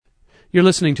You're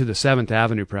listening to the 7th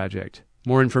Avenue Project.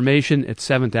 More information at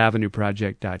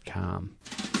 7thavenueproject.com.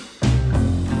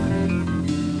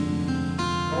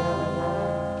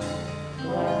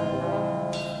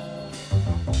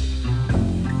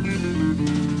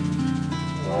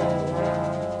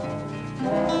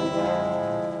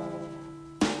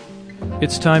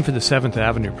 It's time for the 7th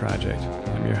Avenue Project.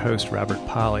 I'm your host, Robert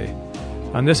Pollie.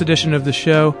 On this edition of the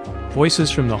show, Voices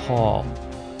from the Hall.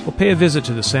 We'll pay a visit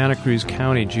to the Santa Cruz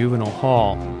County Juvenile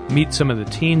Hall, meet some of the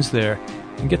teens there,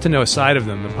 and get to know a side of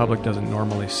them the public doesn't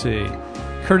normally see,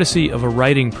 courtesy of a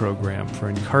writing program for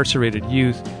incarcerated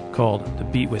youth called The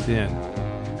Beat Within.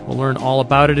 We'll learn all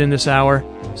about it in this hour,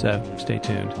 so stay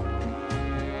tuned.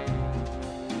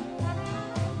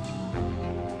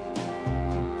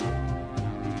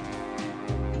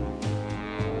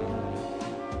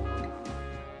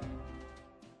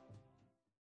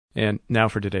 And now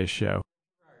for today's show.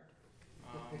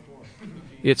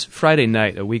 It's Friday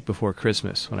night, a week before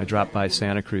Christmas, when I drop by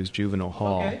Santa Cruz Juvenile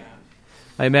Hall. Okay.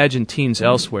 I imagine teens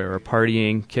elsewhere are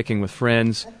partying, kicking with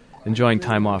friends, enjoying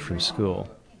time off from school.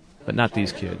 But not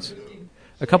these kids.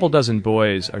 A couple dozen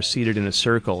boys are seated in a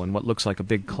circle in what looks like a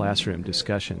big classroom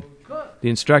discussion. The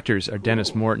instructors are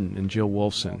Dennis Morton and Jill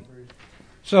Wolfson.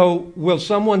 So, will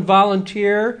someone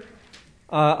volunteer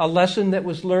a lesson that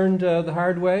was learned the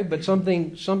hard way, but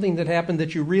something that happened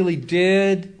that you really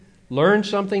did learn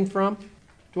something from?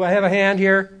 Do I have a hand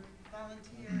here?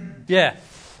 Volunteer. Yeah.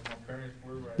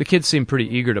 The kids seem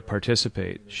pretty eager to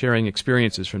participate, sharing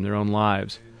experiences from their own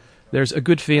lives. There's a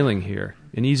good feeling here,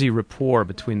 an easy rapport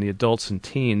between the adults and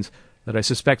teens that I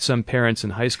suspect some parents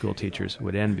and high school teachers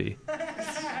would envy.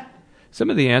 Some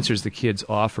of the answers the kids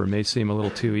offer may seem a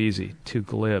little too easy, too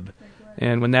glib.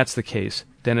 And when that's the case,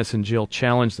 Dennis and Jill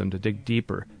challenge them to dig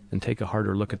deeper and take a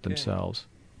harder look at themselves.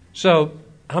 So,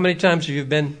 how many times have you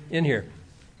been in here?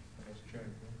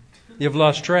 You've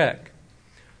lost track.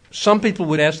 Some people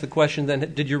would ask the question then,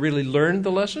 did you really learn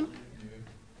the lesson?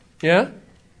 Yeah?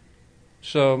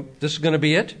 So, this is going to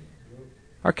be it?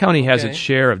 Our county has its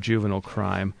share of juvenile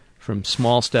crime, from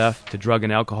small stuff to drug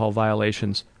and alcohol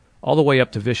violations, all the way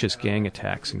up to vicious gang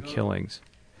attacks and killings.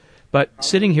 But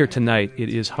sitting here tonight, it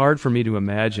is hard for me to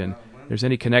imagine there's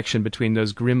any connection between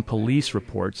those grim police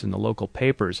reports in the local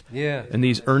papers and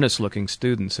these earnest-looking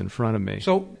students in front of me.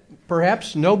 So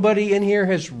perhaps nobody in here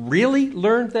has really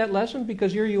learned that lesson,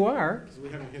 because here you are. We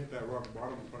haven't hit that rock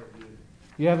bottom part yet.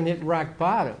 You haven't hit rock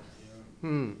bottom.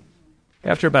 Yeah.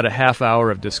 After about a half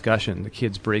hour of discussion, the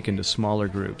kids break into smaller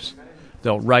groups.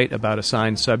 They'll write about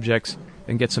assigned subjects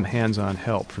and get some hands-on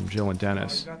help from Jill and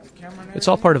Dennis. It's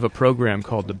all part of a program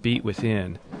called The Beat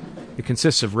Within. It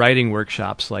consists of writing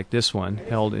workshops like this one,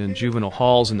 held in juvenile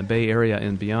halls in the Bay Area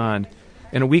and beyond,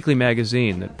 and a weekly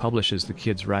magazine that publishes the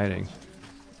kids' writing.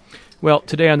 Well,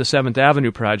 today on the 7th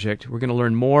Avenue Project, we're going to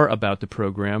learn more about the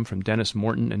program from Dennis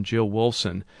Morton and Jill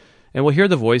Wolfson, and we'll hear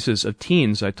the voices of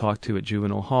teens I talked to at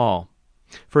Juvenile Hall.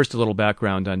 First, a little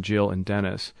background on Jill and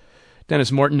Dennis.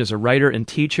 Dennis Morton is a writer and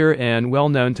teacher and well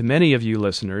known to many of you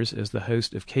listeners as the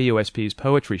host of KUSP's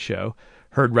Poetry Show,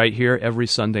 heard right here every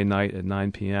Sunday night at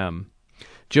 9 p.m.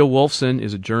 Jill Wolfson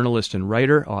is a journalist and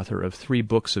writer, author of 3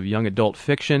 books of young adult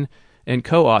fiction, and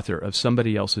co-author of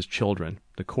Somebody Else's Children,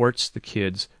 The Courts, the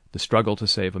Kids, The Struggle to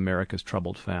Save America's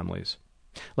Troubled Families.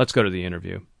 Let's go to the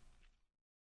interview.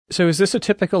 So is this a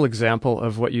typical example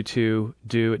of what you two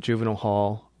do at Juvenile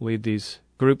Hall, lead these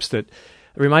groups that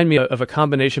remind me of a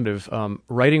combination of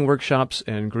writing workshops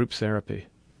and group therapy?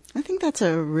 I think that's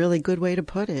a really good way to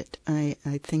put it. I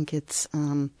think it's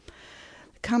a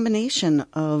combination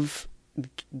of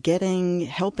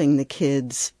helping the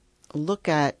kids look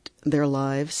at their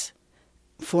lives,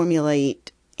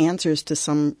 formulate answers to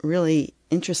some really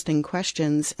interesting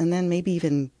questions, and then maybe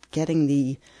even getting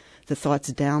the thoughts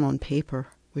down on paper,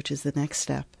 which is the next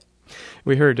step.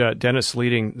 We heard Dennis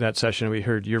leading that session. We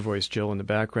heard your voice, Jill, in the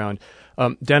background.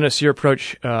 Dennis, your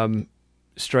approach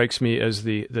strikes me as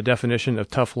the definition of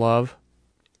tough love.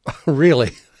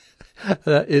 Really?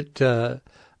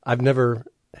 I've never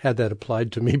had that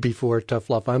applied to me before, tough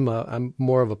love. I'm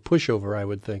more of a pushover, I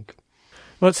would think.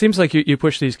 Well, it seems like you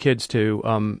push these kids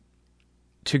to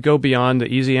go beyond the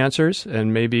easy answers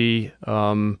and maybe,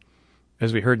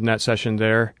 as we heard in that session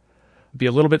there, be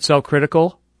a little bit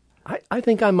self-critical. I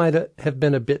think I might have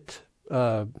been a bit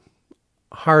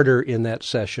harder in that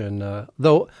session,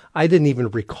 though I didn't even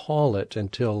recall it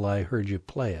until I heard you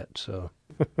play it. So,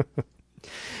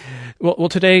 well,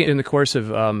 today in the course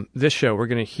of this show, we're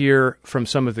going to hear from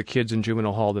some of the kids in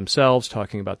Juvenile Hall themselves,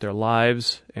 talking about their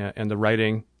lives and the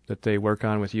writing that they work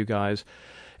on with you guys.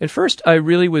 And first, I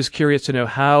really was curious to know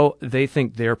how they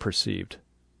think they're perceived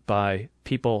by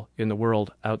people in the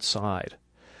world outside.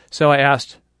 So I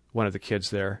asked one of the kids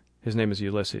there. His name is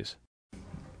Ulysses.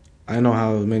 I know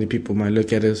how many people might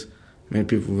look at us, many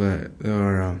people that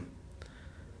are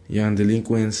young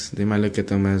delinquents, they might look at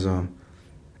them as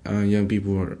young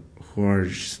people who are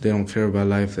just, they don't care about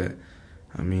life. That,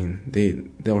 I mean,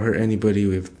 they'll hurt anybody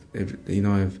if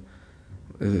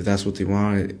that's what they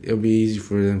want. It'll be easy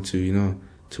for them to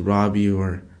to rob you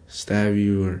or stab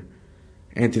you or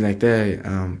anything like that.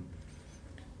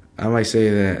 I might say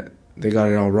that they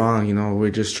got it all wrong. We're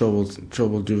just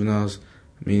troubled juveniles.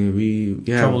 I mean,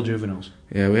 we have Troubled juveniles.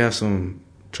 Yeah, we have some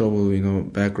trouble,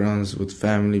 backgrounds with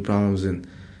family problems, and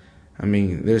I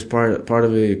mean, there's part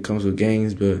of it comes with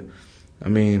gangs, but I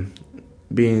mean,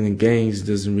 being in gangs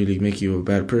doesn't really make you a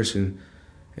bad person.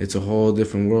 It's a whole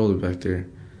different world back there.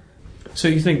 So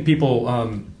you think people,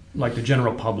 like the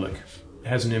general public,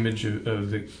 has an image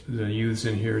of the youths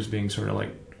in here as being sort of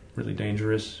like really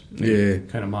dangerous, yeah,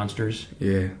 kind of monsters?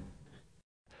 Yeah.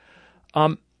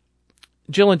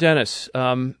 Jill and Dennis,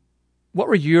 what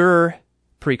were your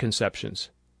preconceptions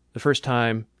the first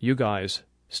time you guys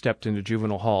stepped into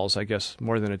juvenile halls, I guess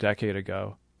more than a decade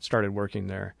ago, started working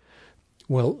there?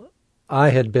 Well, I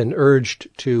had been urged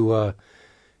to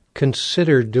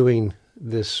consider doing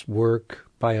this work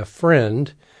by a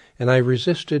friend, and I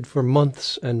resisted for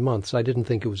months and months. I didn't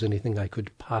think it was anything I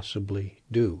could possibly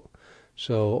do.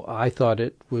 So I thought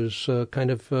it was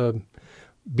kind of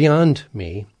beyond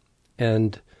me.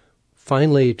 And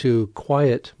finally, to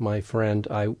quiet my friend,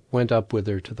 I went up with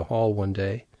her to the hall one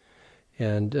day,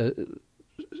 and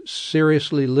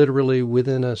seriously, literally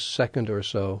within a second or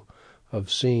so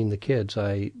of seeing the kids,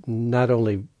 I not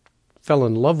only fell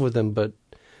in love with them, but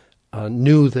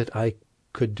knew that I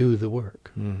could do the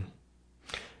work. Mm.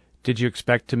 Did you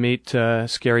expect to meet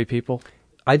scary people?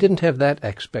 I didn't have that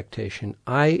expectation.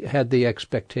 I had the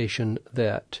expectation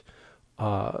that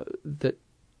that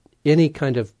any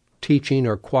kind of teaching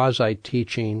or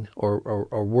quasi-teaching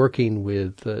or working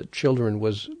with children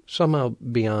was somehow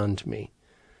beyond me.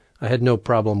 I had no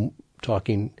problem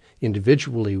talking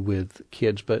individually with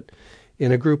kids, but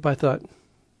in a group I thought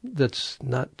that's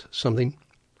not something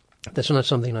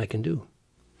I can do.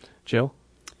 Jill?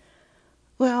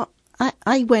 Well,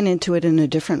 I went into it in a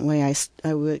different way.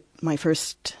 My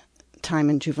first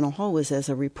time in juvenile hall was as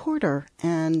a reporter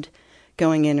and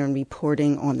going in and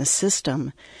reporting on the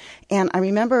system. And I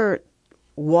remember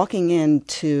walking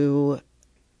into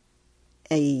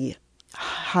a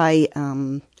high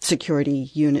security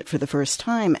unit for the first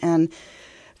time, and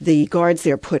the guards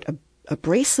there put a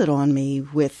bracelet on me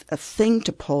with a thing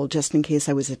to pull just in case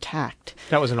I was attacked.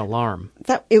 That was an alarm.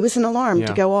 It was an alarm Yeah.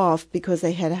 to go off because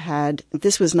they had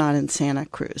this was not in Santa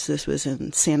Cruz. This was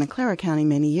in Santa Clara County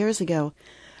many years ago.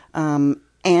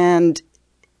 And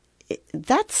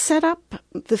that set up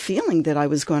the feeling that I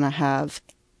was going to have.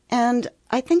 And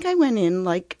I think I went in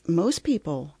like most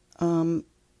people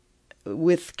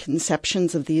with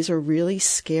conceptions of these are really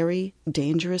scary,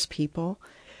 dangerous people.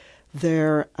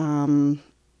 They're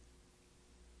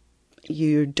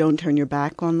you don't turn your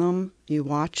back on them. You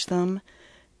watch them.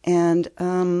 And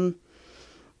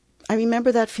I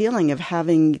remember that feeling of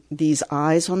having these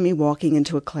eyes on me walking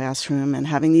into a classroom and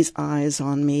having these eyes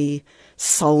on me,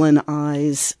 sullen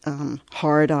eyes,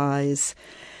 hard eyes.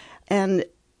 And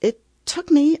it took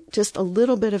me just a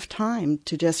little bit of time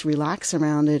to just relax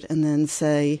around it and then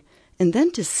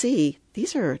to see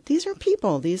these are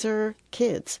people, these are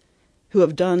kids who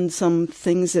have done some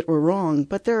things that were wrong,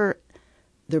 but they're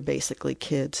basically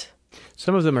kids.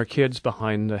 Some of them are kids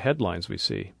behind the headlines we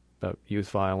see about youth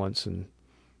violence and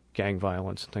gang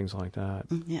violence and things like that.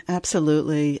 Yeah,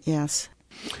 absolutely, yes.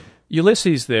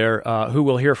 Ulysses there, who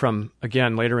we'll hear from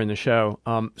again later in the show,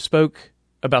 spoke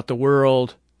about the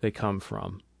world they come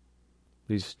from,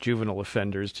 these juvenile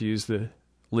offenders, to use the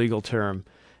legal term,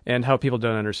 and how people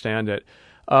don't understand it.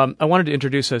 I wanted to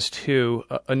introduce us to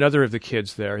another of the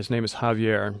kids there. His name is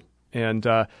Javier, and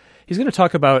he's going to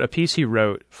talk about a piece he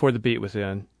wrote for The Beat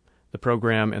Within, the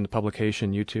program and the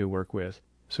publication you two work with.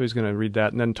 So he's going to read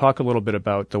that and then talk a little bit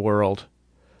about the world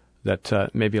that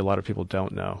maybe a lot of people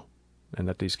don't know and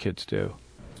that these kids do.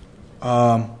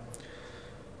 The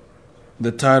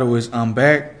title is I'm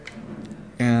Back,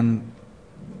 and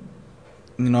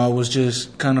I was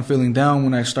just kind of feeling down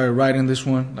when I started writing this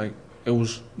one. Like, it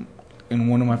was in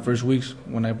one of my first weeks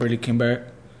when I barely came back,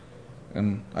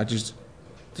 and I just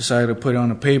decided to put it on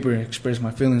the paper and express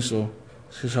my feelings. So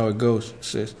this is how it goes. It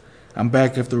says, I'm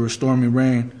back after a stormy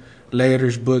rain.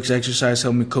 Letters, books, exercise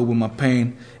helped me cope with my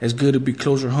pain. It's good to be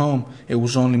closer home. It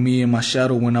was only me and my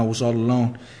shadow when I was all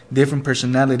alone. Different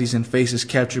personalities and faces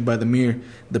captured by the mirror.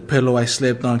 The pillow I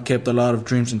slept on kept a lot of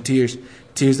dreams and tears.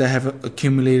 Tears that have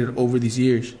accumulated over these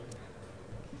years.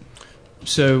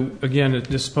 So, again,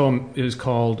 this poem is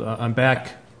called I'm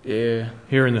Back. Yeah.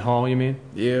 Here in the hall, you mean?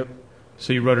 Yep.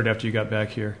 So you wrote it after you got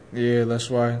back here? Yeah, that's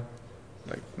why.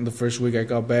 Like, the first week I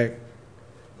got back,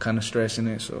 kind of stressing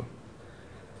it, so...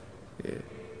 yeah,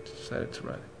 decided to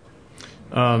write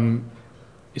it.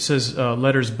 It says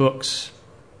letters, books,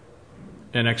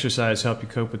 and exercise help you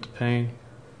cope with the pain.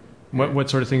 What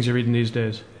sort of things are you reading these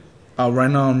days? Right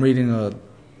now I'm reading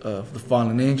The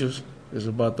Fallen Angels. It's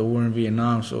about the war in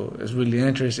Vietnam, so it's really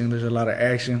interesting. There's a lot of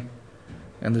action,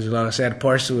 and there's a lot of sad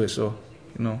parts to it, so,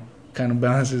 kind of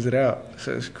balances it out.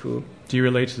 So it's cool. Do you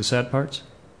relate to the sad parts?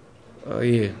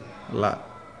 Yeah, a lot.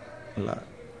 Yeah.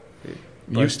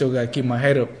 But I still got to keep my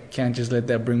head up. Can't just let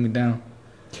that bring me down.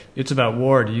 It's about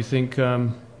war. Do you think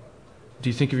of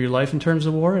your life in terms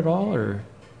of war at all, or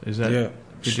is that? Yeah,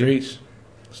 streets.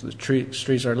 So the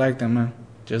streets are like that, man.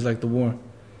 Just like the war.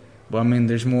 But I mean,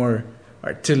 there's more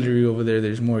artillery over there.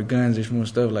 There's more guns. There's more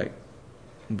stuff like.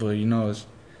 But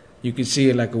you can see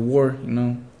it like a war.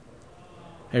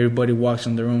 Everybody walks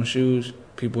in their own shoes.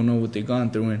 People know what they've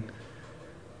gone through, and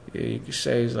yeah, you could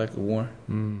say it's like a war.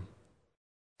 Mm.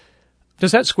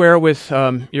 Does that square with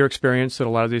your experience that a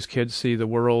lot of these kids see the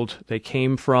world they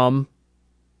came from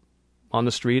on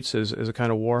the streets as a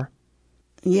kind of war?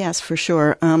 Yes, for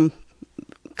sure.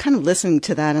 Kind of listening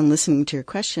to that and listening to your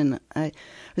question, I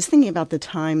was thinking about the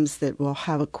times that we'll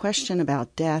have a question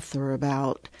about death or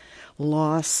about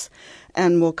loss,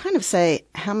 and we'll kind of say,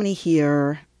 how many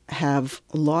here have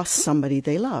lost somebody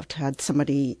they loved, had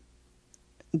somebody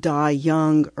die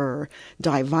young or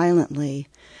die violently?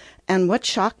 And what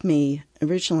shocked me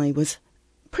originally was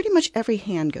pretty much every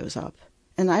hand goes up.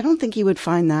 And I don't think you would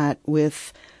find that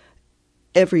with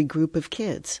every group of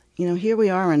kids. Here we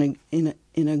are in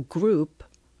a group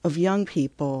of young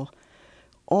people.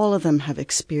 All of them have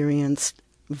experienced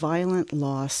violent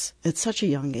loss at such a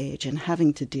young age and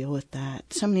having to deal with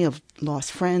that. So many have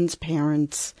lost friends,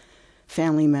 parents,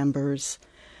 family members.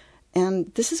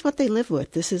 And this is what they live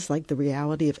with. This is like the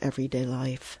reality of everyday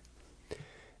life.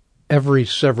 Every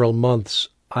several months,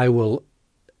 I will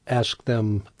ask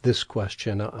them this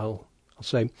question. I'll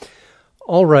say,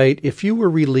 all right, if you were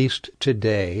released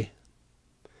today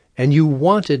and you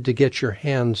wanted to get your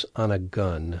hands on a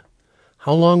gun,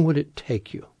 how long would it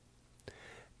take you?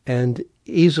 And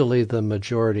easily the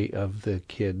majority of the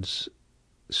kids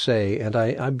say, and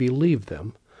I believe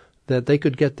them, that they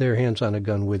could get their hands on a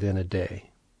gun within a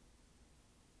day.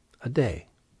 A day.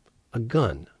 A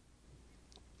gun.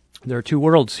 There are two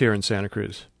worlds here in Santa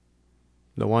Cruz.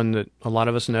 The one that a lot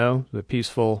of us know, the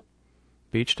peaceful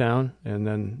beach town, and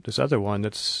then this other one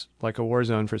that's like a war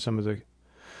zone for some of the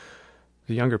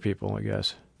younger people, I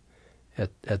guess.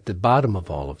 At the bottom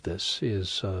of all of this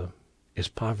is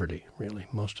poverty, really.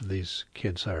 Most of these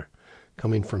kids are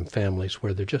coming from families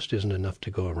where there just isn't enough to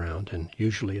go around, and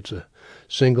usually it's a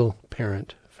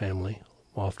single-parent family,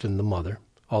 often the mother,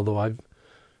 although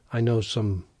I know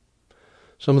some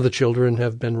of the children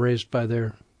have been raised by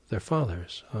their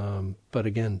fathers, but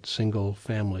again, single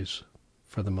families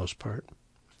for the most part.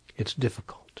 It's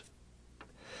difficult.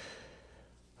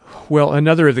 Well,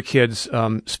 another of the kids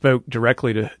spoke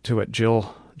directly to what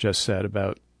Jill just said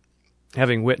about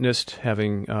having witnessed,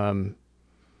 having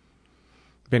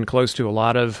been close to a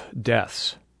lot of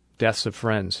deaths of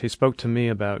friends. He spoke to me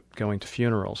about going to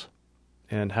funerals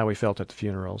and how he felt at the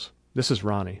funerals. This is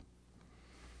Ronnie.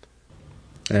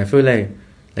 I feel like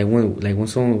when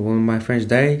one of my friends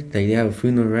die, like they have a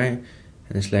funeral, right?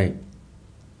 And it's like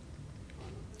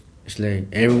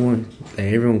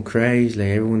everyone cries, like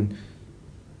everyone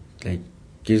like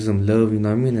gives them love, you know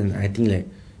what I mean? And I think like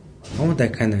I want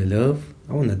that kind of love.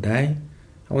 I want to die.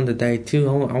 I want to die too.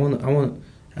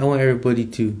 I want everybody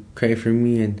to cry for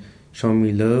me and show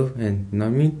me love, and you know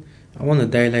what I mean? I want to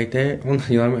die like that. You know what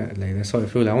I mean? Like that's how I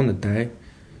feel. Like, I want to die.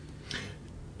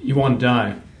 You want to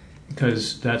die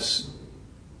because that's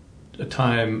a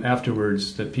time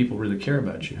afterwards that people really care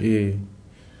about you. Yeah,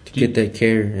 to get that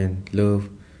care and love.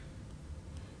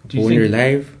 But when you're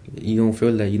alive, you don't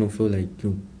feel like you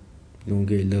don't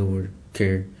get love or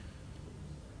care.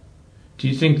 Do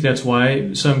you think that's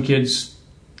why some kids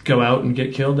go out and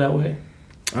get killed that way?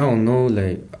 I don't know.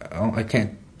 Like I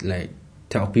can't like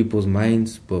tell people's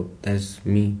minds, but that's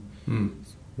me.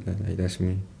 Like that's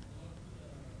me.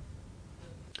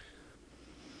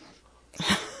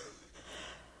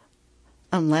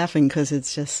 I'm laughing because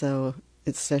it's just so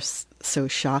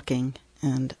shocking,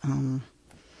 and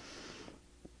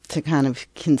to kind of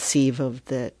conceive of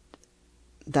that.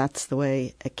 That's the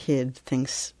way a kid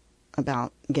thinks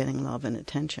about getting love and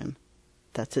attention.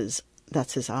 That's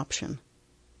his option.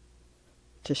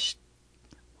 Just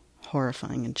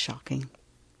horrifying and shocking.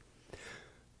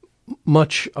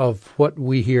 Much of what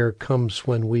we hear comes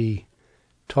when we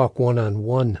talk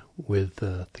one-on-one with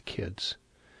the kids.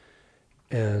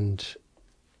 And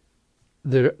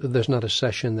there's not a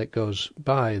session that goes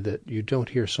by that you don't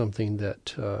hear something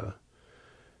that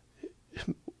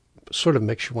sort of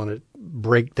makes you want to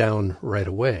break down right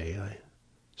away.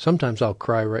 Sometimes I'll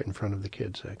cry right in front of the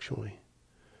kids, actually.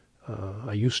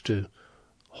 I used to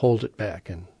hold it back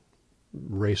and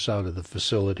race out of the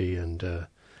facility and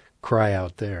cry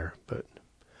out there. But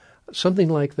something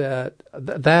like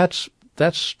that's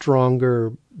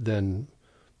stronger than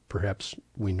perhaps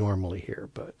we normally hear.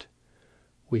 But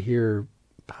we hear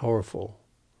powerful,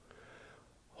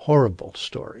 horrible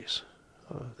stories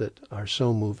that are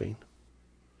so moving.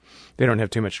 They don't have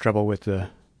too much trouble with the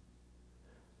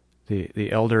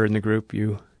elder in the group,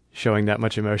 you showing that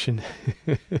much emotion?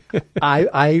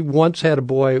 I once had a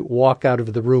boy walk out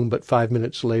of the room, but 5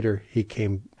 minutes later he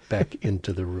came back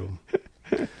into the room.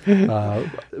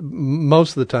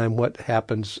 Most of the time what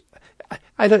happens,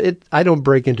 I don't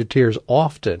break into tears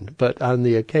often, but on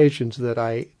the occasions that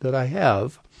I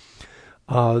have,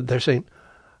 they're saying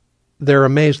they're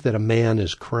amazed that a man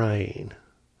is crying.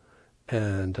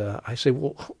 And I say,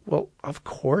 well, of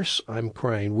course I'm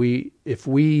crying. We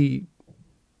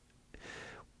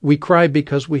cry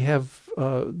because we have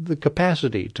the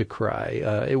capacity to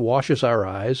cry. It washes our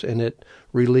eyes and it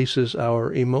releases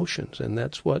our emotions, and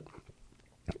that's what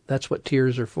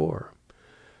tears are for.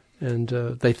 And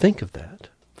they think of that.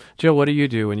 Jill, what do you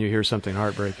do when you hear something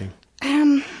heartbreaking?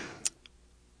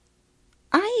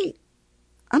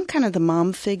 I'm kind of the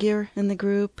mom figure in the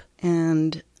group,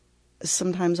 and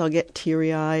sometimes I'll get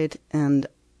teary-eyed, and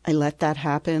I let that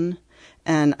happen,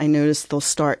 and I notice they'll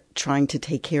start trying to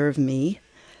take care of me.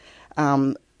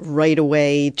 Right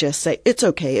away, just say, it's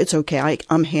okay,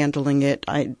 I'm handling it,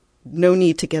 no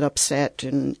need to get upset,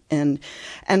 and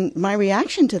my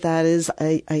reaction to that is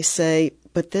I say,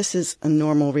 but this is a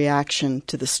normal reaction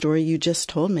to the story you just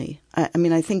told me. I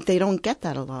mean, I think they don't get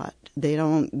that a lot. They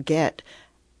don't get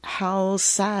how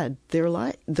sad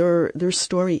their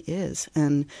story is,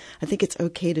 and I think it's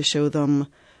okay to show them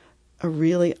a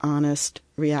really honest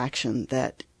reaction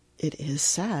that it is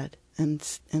sad and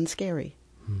scary.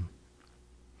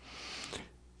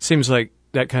 Seems like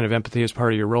that kind of empathy is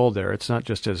part of your role there. It's not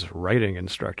just as writing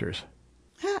instructors.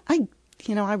 I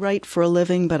write for a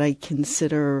living, but I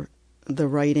consider the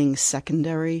writing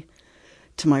secondary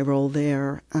to my role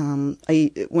there.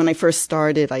 When I first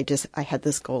started, I had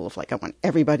this goal of I want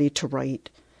everybody to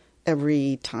write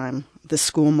every time the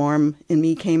school marm in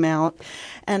me came out,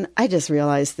 and I just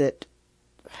realized that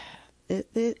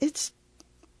it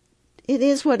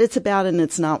is what it's about, and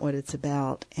it's not what it's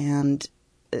about, and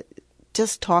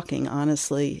just talking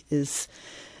honestly is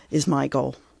my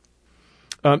goal.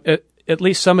 At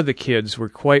least some of the kids were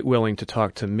quite willing to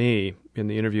talk to me in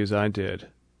the interviews I did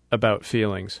about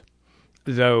feelings.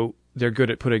 Though they're good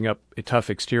at putting up a tough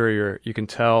exterior, you can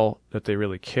tell that they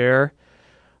really care.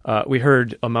 We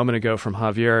heard a moment ago from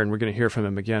Javier, and we're going to hear from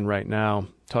him again right now,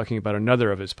 talking about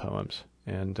another of his poems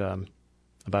and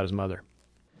about his mother.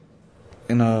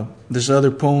 And this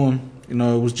other poem, it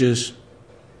was just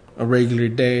a regular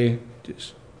day,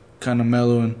 just kind of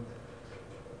mellow, and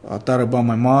I thought about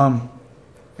my mom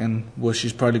and what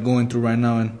she's probably going through right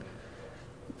now, and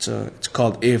it's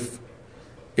called If.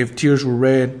 If tears were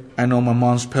red, I know my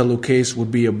mom's pillowcase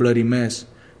would be a bloody mess.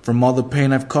 From all the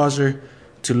pain I've caused her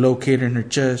to locate in her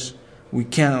chest, we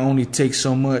can't only take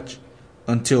so much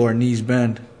until our knees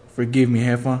bend. Forgive me,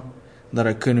 Jefa, that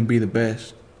I couldn't be the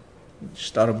best.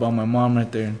 Just thought about my mom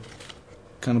right there and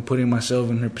kind of putting myself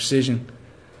in her position.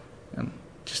 And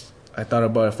I thought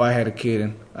about if I had a kid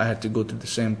and I had to go through the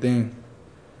same thing,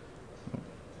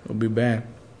 it would be bad.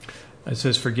 It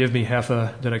says, forgive me,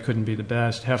 Jefa, that I couldn't be the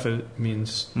best. Jefa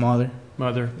means... Mother.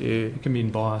 Yeah. It can mean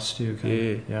boss, too.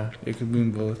 Yeah. It could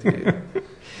mean both, yeah.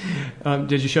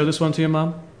 Did you show this one to your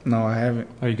mom? No, I haven't.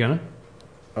 Are you gonna?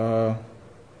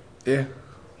 Yeah.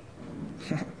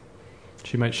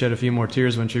 She might shed a few more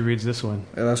tears when she reads this one.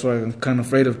 Yeah, that's what I'm kind of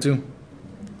afraid of, too.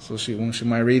 So when she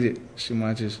might read it, she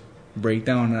might just break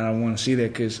down, and I don't want to see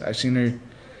that because I've seen her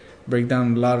break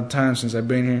down a lot of times since I've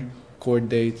been here. Court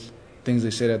dates, things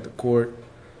they said at the court,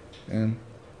 and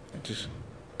I just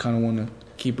kind of want to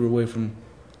keep her away from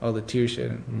all the tear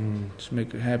shedding. Just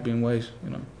make her happy in ways,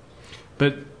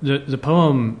 But the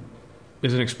poem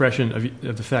is an expression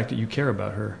of the fact that you care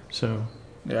about her. So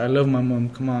yeah, I love my mom.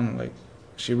 Come on,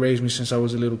 she raised me since I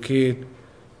was a little kid.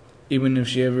 Even if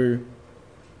she ever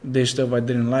did stuff I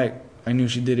didn't like, I knew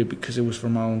she did it because it was for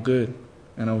my own good.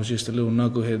 And I was just a little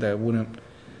knucklehead that wouldn't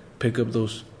pick up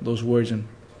those words and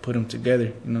put them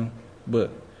together, you know.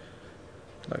 But,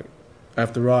 like,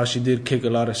 after all, she did kick a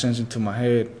lot of sense into my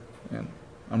head. And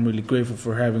I'm really grateful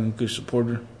for having a good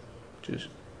supporter. Just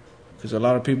because a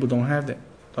lot of people don't have that.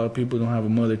 A lot of people don't have a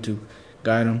mother to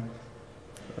guide them,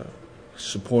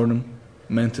 support them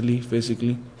mentally,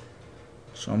 physically.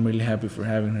 So I'm really happy for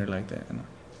having her like that. And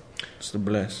it's a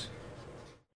bless.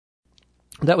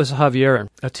 That was Javier,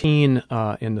 a teen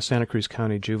in the Santa Cruz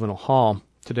County Juvenile Hall,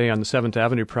 today on the 7th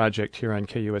Avenue Project here on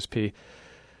KUSP.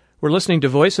 We're listening to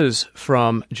voices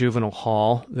from Juvenile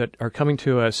Hall that are coming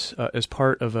to us as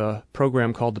part of a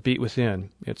program called The Beat Within.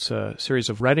 It's a series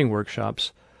of writing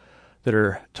workshops that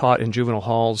are taught in juvenile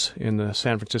halls in the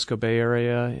San Francisco Bay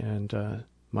Area and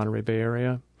Monterey Bay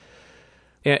Area.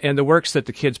 And the works that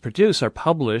the kids produce are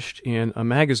published in a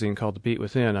magazine called The Beat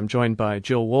Within. I'm joined by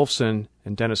Jill Wolfson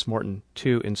and Dennis Morton,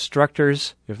 two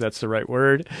instructors, if that's the right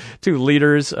word, two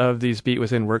leaders of these Beat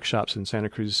Within workshops in Santa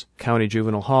Cruz County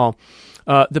Juvenile Hall.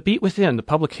 The Beat Within, the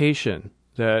publication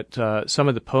that some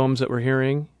of the poems that we're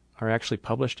hearing are actually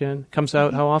published in, comes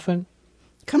out how often?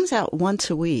 Comes out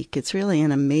once a week. It's really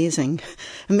an amazing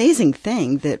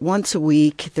thing that once a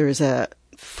week there's a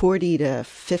 40 to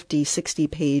 50,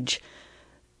 60-page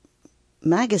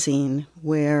magazine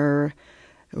where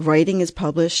writing is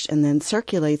published and then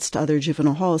circulates to other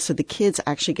juvenile halls, so the kids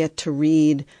actually get to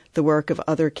read the work of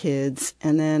other kids,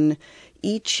 and then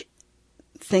each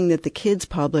thing that the kids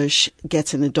publish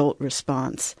gets an adult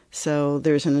response. So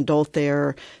there's an adult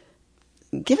there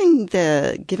giving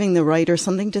the writer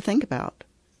something to think about,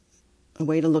 a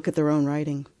way to look at their own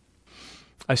writing.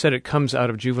 I said it comes out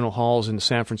of juvenile halls in the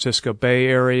San Francisco Bay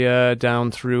Area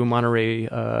down through Monterey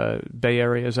Bay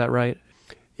Area. Is that right?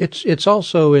 It's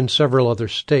also in several other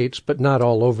states, but not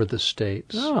all over the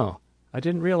states. Oh, I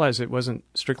didn't realize it wasn't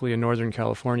strictly a Northern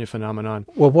California phenomenon.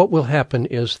 Well, what will happen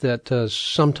is that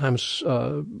sometimes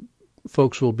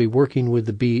folks will be working with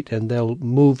the Beat, and they'll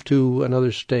move to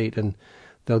another state, and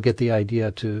they'll get the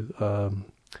idea to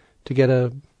get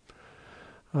a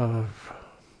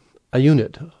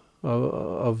unit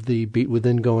of the Beat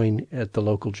Within going at the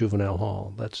local juvenile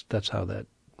hall. That's how that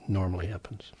normally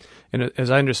happens. And as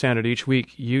I understand it, each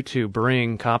week you two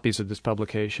bring copies of this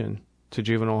publication to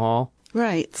Juvenile Hall?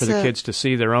 Right. For the kids to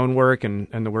see their own work and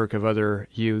the work of other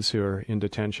youths who are in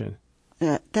detention.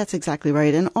 That's exactly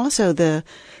right. And also the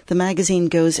magazine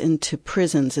goes into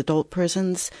prisons, adult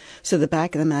prisons. So the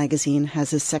back of the magazine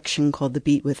has a section called The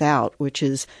Beat Without, which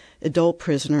is adult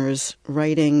prisoners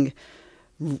writing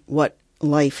what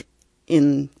life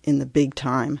in the big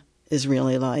time is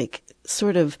really like,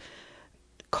 sort of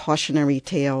cautionary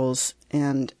tales.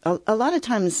 And a lot of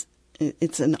times,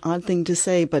 it's an odd thing to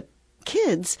say, but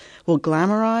kids will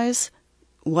glamorize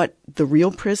what the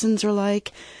real prisons are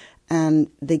like,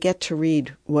 and they get to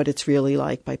read what it's really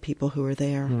like by people who are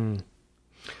there.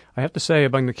 I have to say,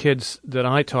 among the kids that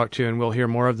I talked to, and we'll hear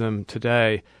more of them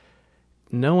today,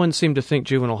 no one seemed to think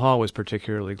Juvenile Hall was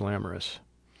particularly glamorous.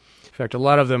 In fact, a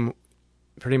lot of them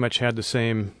pretty much had the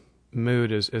same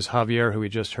mood as Javier, who we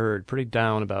just heard, pretty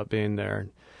down about being there,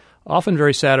 often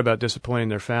very sad about disappointing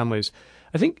their families.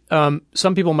 I think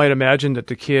some people might imagine that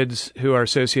the kids who are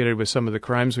associated with some of the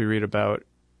crimes we read about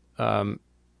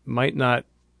might not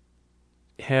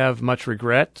have much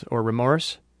regret or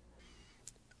remorse.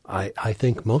 I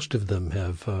think most of them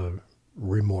have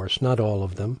remorse, not all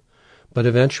of them, but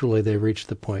eventually they reach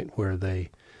the point where they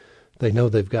know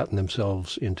they've gotten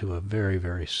themselves into a very,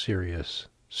 very serious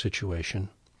situation.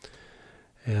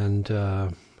 And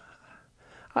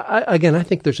I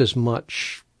think there's as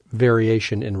much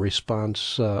variation in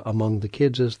response among the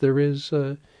kids as there is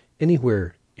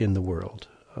anywhere in the world.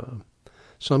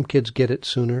 Some kids get it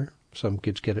sooner, some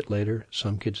kids get it later,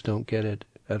 some kids don't get it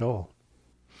at all.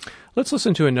 Let's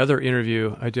listen to another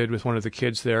interview I did with one of the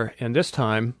kids there, and this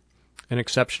time, an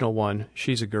exceptional one.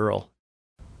 She's a girl.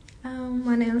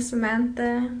 My name is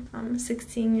Samantha. I'm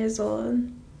 16 years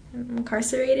old. I'm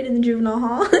incarcerated in the juvenile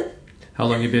hall. How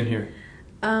long have you been here?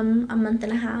 A month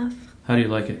and a half. How do you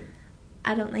like it?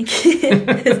 I don't like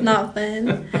it. It's not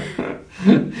fun.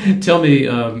 Tell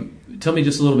me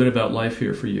just a little bit about life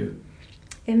here for you.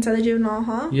 Inside the juvenile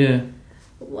hall? Yeah.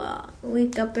 Well, I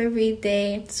wake up every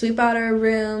day, sweep out our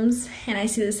rooms, and I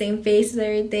see the same faces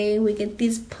every day. We get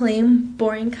these plain,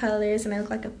 boring colors, and I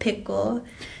look like a pickle.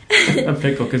 A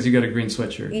pickle, because you got a green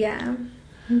sweatshirt. Yeah,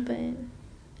 but,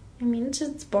 I mean, it's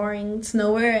just boring. It's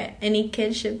nowhere any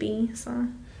kid should be, so.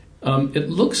 It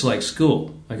looks like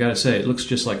school. I gotta say, it looks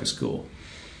just like a school.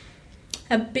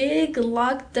 A big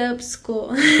locked up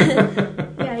school.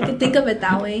 Yeah, I could think of it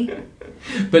that way.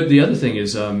 But the other thing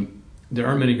is, there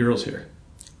aren't many girls here.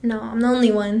 No, I'm the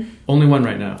only one. Only one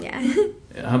right now? Yeah.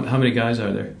 How many guys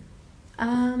are there?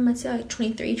 I'd say like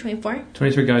 23, 24.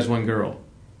 23 guys, one girl.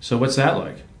 So what's that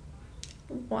like?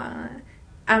 Wow.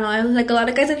 I don't know, like a lot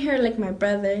of guys in here are like my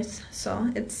brothers,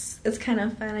 so it's kind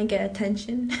of fun. I get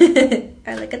attention.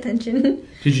 I like attention.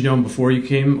 Did you know them before you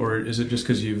came, or is it just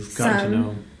because you've gotten to know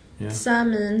them? Yeah.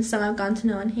 Some, and some I've gotten to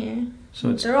know in here.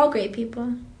 So they're all great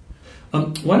people.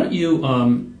 Why don't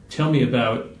you tell me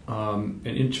about and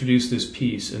introduce this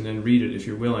piece, and then read it if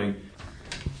you're willing.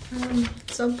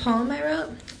 So a poem I wrote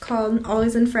called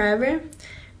Always and Forever.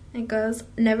 It goes,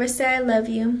 never say I love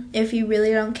you if you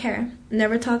really don't care.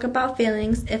 Never talk about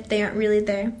feelings if they aren't really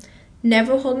there.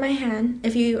 Never hold my hand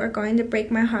if you are going to break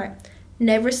my heart.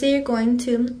 Never say you're going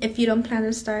to if you don't plan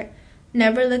to start.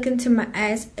 Never look into my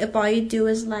eyes if all you do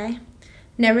is lie.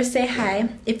 Never say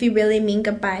hi if you really mean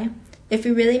goodbye. If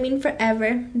you really mean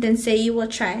forever, then say you will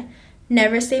try.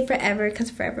 Never say forever, because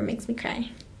forever makes me cry.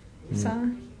 So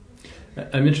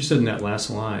I'm interested in that last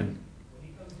line.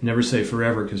 Never say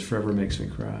forever, because forever makes me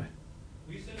cry.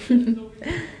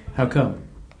 How come?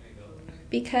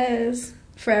 Because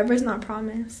forever is not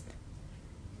promised.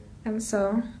 And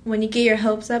so when you get your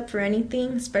hopes up for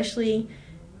anything, especially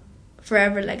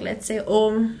forever, like let's say,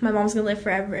 oh, my mom's gonna live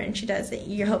forever, and she doesn't,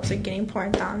 your hopes are getting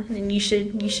poured down, and you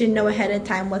should know ahead of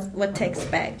time what to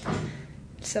expect.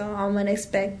 So I'm gonna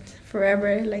expect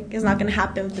forever, like it's not gonna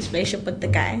happen with this relationship with the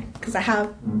guy, because I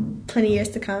have plenty of years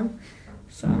to come.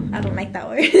 So I don't like that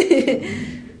word.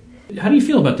 How do you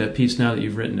feel about that piece now that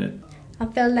you've written it? I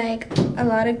feel like a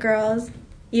lot of girls,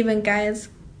 even guys,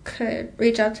 could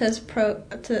reach out to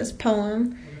this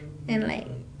poem and like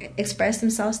express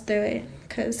themselves through it.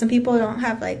 Because some people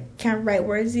can't write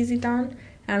words easy down.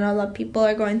 I know a lot of people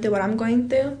are going through what I'm going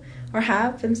through or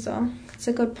have, and so it's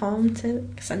a good poem to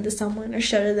send to someone or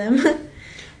show to them.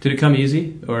 Did it come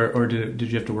easy, or did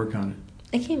you have to work on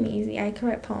it? It came easy. I could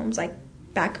write poems like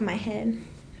back of my head.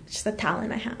 It's just a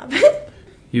talent I have.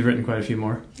 You've written quite a few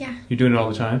more? Yeah. You're doing it all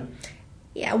the time?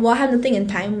 Yeah, well, I have nothing in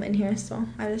time in here, so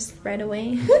I just write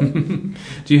away.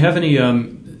 Do you have any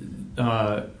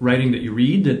writing that you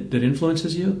read that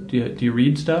influences you? Do you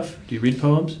read stuff? Do you read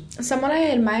poems? Someone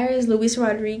I admire is Luis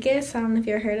Rodriguez. I don't know if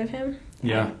you've heard of him.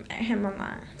 Yeah. I admire him a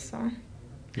lot, so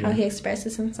yeah. How he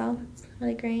expresses himself, it's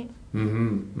really great.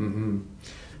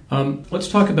 Let's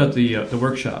talk about the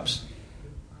workshops.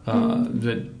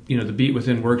 The beat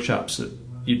within workshops that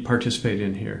you participate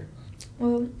in here.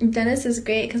 Well, Dennis is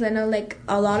great because I know like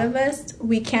a lot of us,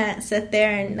 we can't sit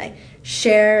there and like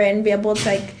share and be able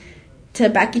to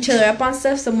back each other up on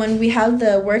stuff. So when we have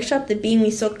the workshop, the beat, we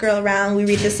circle around, we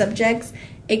read the subjects,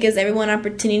 it gives everyone an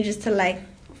opportunity just to like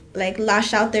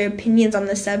lash out their opinions on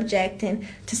the subject and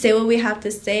to say what we have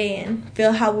to say and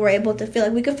feel how we're able to feel.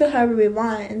 Like we can feel however we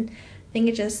want, and I think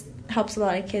it just helps a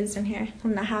lot of kids in here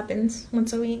when that happens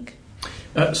once a week.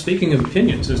 Speaking of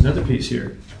opinions, there's another piece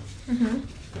here.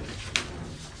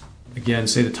 Again,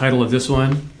 say the title of this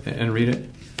one and read it.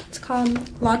 It's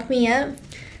called Lock Me Up.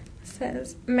 It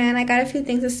says, man, I got a few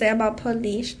things to say about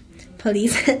police.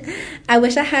 I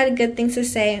wish I had good things to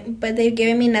say, but they've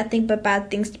given me nothing but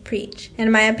bad things to preach.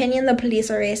 In my opinion, the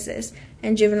police are racist.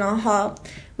 In Juvenile Hall,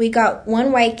 we got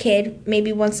one white kid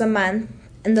maybe once a month,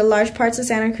 and the large parts of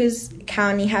Santa Cruz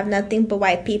County have nothing but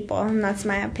white people, and that's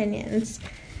my opinion.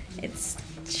 It's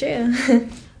true.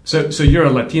 So you're a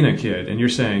Latina kid, and you're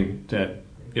saying that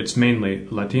it's mainly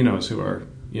Latinos who are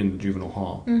in the Juvenile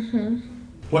Hall.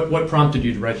 What prompted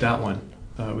you to write that one?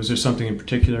 Was there something in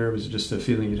particular? Was it just a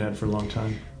feeling you'd had for a long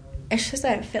time? It's just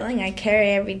that feeling I carry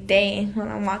every day when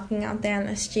I'm walking out there on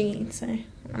the streets.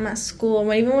 I'm at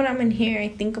school. Even when I'm in here, I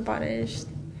think about it. It's just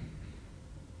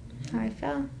how I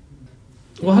felt.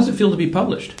 Well, how's it feel to be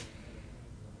published?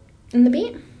 In the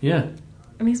beat? Yeah.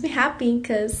 It makes me happy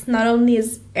because not only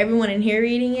is everyone in here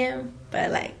reading it,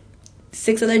 but like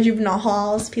 6 other juvenile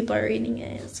halls, people are reading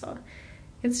it. So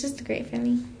it's just a great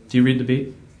feeling. Do you read the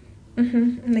beat?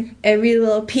 Like every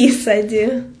little piece I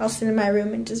do, I'll sit in my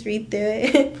room and just read through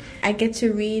it. I get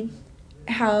to read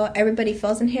how everybody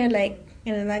feels in here,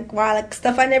 wow, like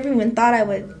stuff I never even thought I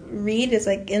would read is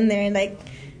like in there, and like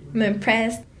I'm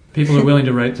impressed. People are willing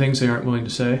to write things they aren't willing to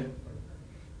say.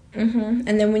 And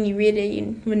then when you read it,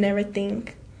 you would never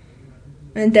think.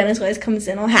 And Dennis always comes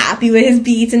in all happy with his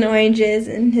beets and oranges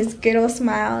and his good old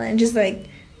smile, and just like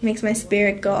makes my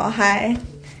spirit go all high.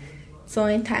 It's the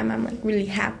only time I'm like really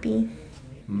happy.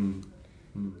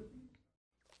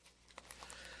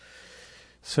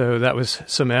 So that was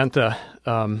Samantha,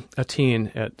 a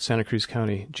teen at Santa Cruz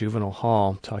County Juvenile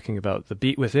Hall, talking about the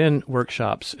Beat Within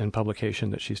workshops and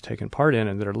publication that she's taken part in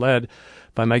and that are led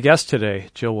by my guests today,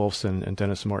 Jill Wolfson and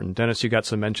Dennis Morton. Dennis, you got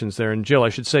some mentions there. And Jill, I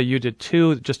should say you did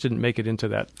too, just didn't make it into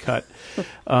that cut.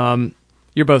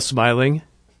 You're both smiling.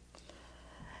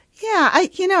 Yeah,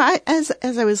 as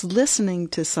I was listening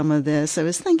to some of this, I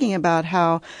was thinking about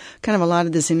how kind of a lot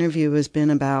of this interview has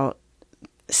been about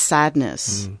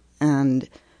sadness and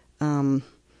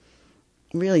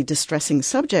really distressing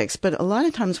subjects. But a lot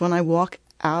of times when I walk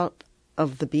out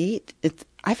of the beat,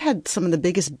 I've had some of the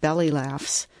biggest belly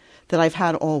laughs that I've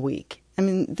had all week. I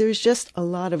mean, there's just a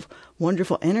lot of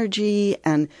wonderful energy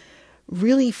and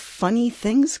really funny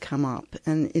things come up.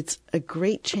 And it's a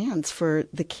great chance for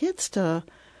the kids to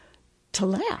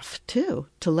laugh, too,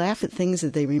 to laugh at things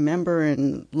that they remember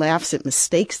and laughs at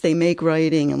mistakes they make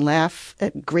writing and laugh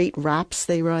at great raps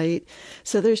they write.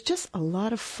 So there's just a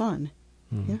lot of fun.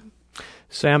 Yeah.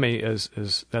 Sammy, as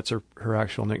that's her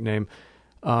actual nickname,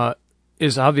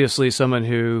 is obviously someone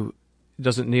who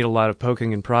doesn't need a lot of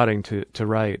poking and prodding to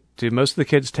write. Do most of the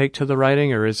kids take to the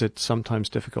writing, or is it sometimes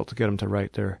difficult to get them to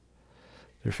write their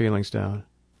feelings down?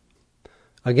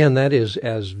 Again, that is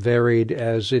as varied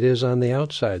as it is on the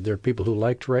outside. There are people who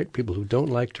like to write, people who don't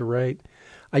like to write.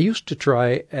 I used to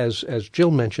try, as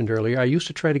Jill mentioned earlier, I used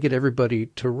to try to get everybody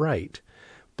to write.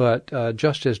 But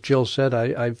just as Jill said,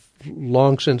 I've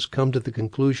long since come to the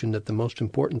conclusion that the most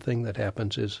important thing that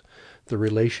happens is the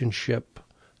relationship,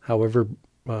 however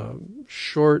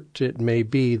short it may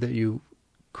be, that you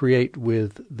create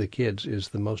with the kids is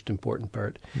the most important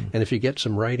part. And if you get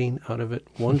some writing out of it,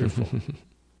 wonderful.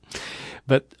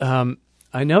 But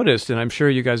I noticed, and I'm sure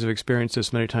you guys have experienced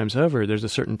this many times over, there's a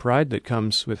certain pride that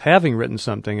comes with having written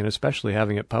something, and especially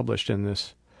having it published in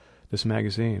this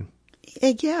magazine.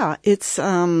 Yeah, it's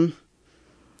a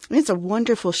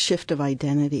wonderful shift of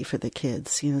identity for the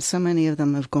kids. You know, so many of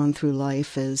them have gone through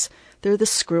life as they're the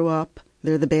screw up,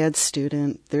 they're the bad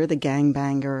student, they're the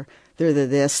gangbanger, they're the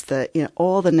this,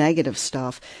 all the negative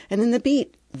stuff. And in the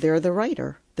beat, they're the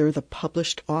writer, they're the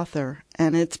published author,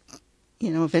 and it's,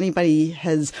 if anybody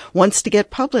wants to get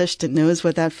published and knows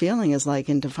what that feeling is like,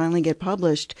 and to finally get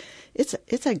published,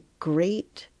 it's a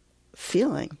great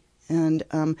feeling. And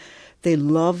they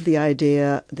love the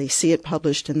idea. They see it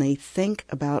published, and they think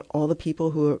about all the people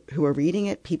who are reading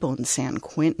it. People in San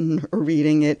Quentin are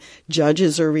reading it.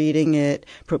 Judges are reading it.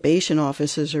 Probation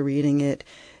officers are reading it.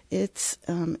 It's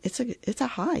a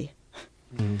high.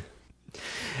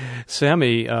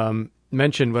 Sammy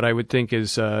mentioned what I would think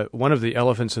is one of the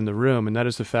elephants in the room, and that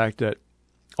is the fact that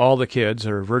all the kids,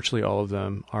 or virtually all of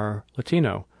them, are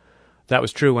Latino. That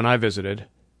was true when I visited,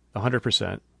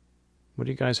 100%. What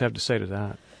do you guys have to say to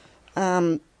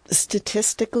that?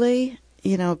 Statistically,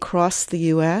 across the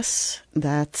U.S.,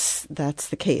 that's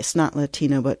the case. Not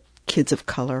Latino, but kids of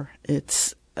color.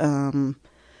 It's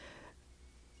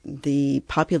the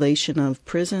population of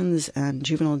prisons and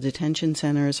juvenile detention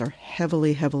centers are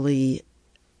heavily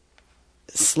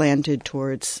slanted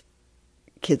towards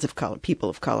kids of color, people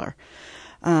of color.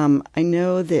 I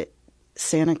know that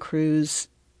Santa Cruz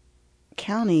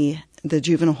County, the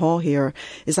juvenile hall here,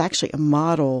 is actually a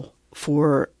model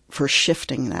for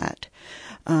shifting that.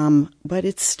 But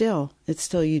it's still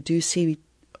you do see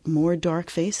more dark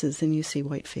faces than you see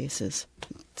white faces.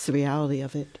 It's the reality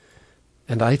of it.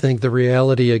 And I think the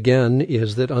reality, again,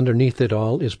 is that underneath it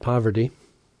all is poverty.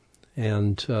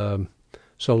 And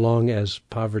so long as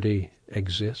poverty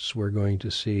exists, we're going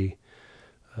to see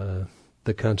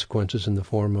the consequences in the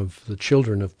form of the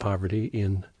children of poverty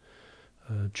in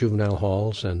juvenile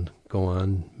halls, and go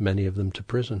on, many of them, to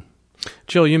prison.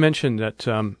 Jill, you mentioned that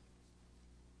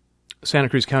Santa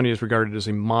Cruz County is regarded as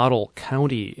a model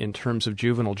county in terms of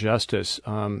juvenile justice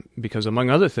because, among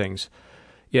other things,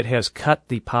 it has cut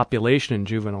the population in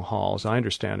juvenile halls, I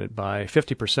understand it, by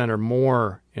 50% or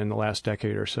more in the last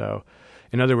decade or so.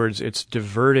 In other words, it's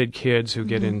diverted kids who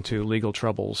get into legal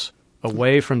troubles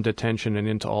away from detention and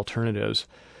into alternatives.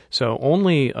 So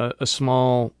only a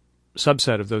small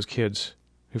subset of those kids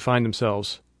who find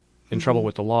themselves in trouble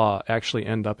with the law actually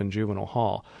end up in juvenile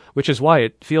hall, which is why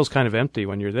it feels kind of empty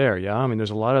when you're there, yeah? I mean, there's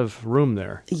a lot of room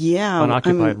there. Yeah.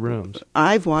 Unoccupied rooms.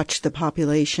 I've watched the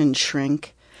population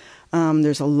shrink.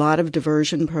 There's a lot of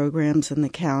diversion programs in the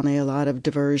county, a lot of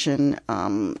diversion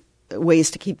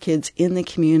ways to keep kids in the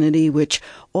community, which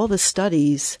all the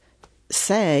studies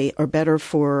say are better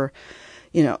for,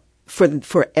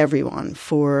 for everyone,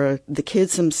 for the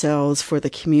kids themselves, for the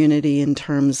community in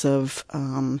terms of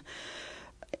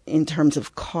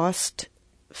cost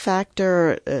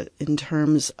factor, in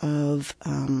terms of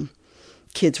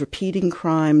kids repeating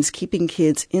crimes, keeping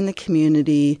kids in the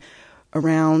community,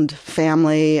 around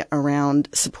family, around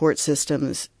support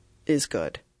systems is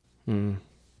good. Mm.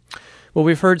 Well,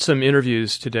 we've heard some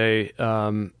interviews today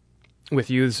with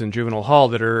youths in juvenile hall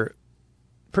that are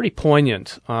pretty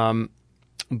poignant,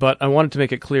 but I wanted to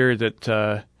make it clear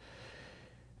that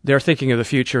they're thinking of the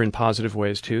future in positive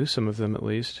ways too, some of them at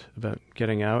least, about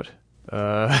getting out.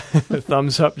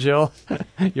 Thumbs up, Jill.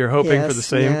 You're hoping for the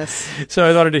same. Yes. So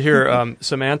I wanted to hear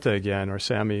Samantha again, or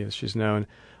Sammy as she's known,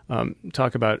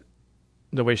 talk about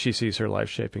the way she sees her life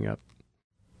shaping up.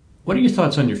 What are your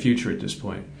thoughts on your future at this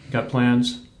point? Got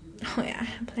plans? Oh yeah, I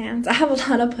have plans. I have a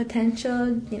lot of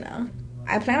potential,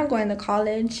 I plan on going to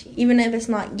college, even if it's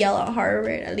not Yale or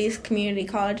Harvard, at least community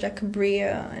college like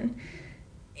Cabrillo,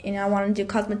 and I want to do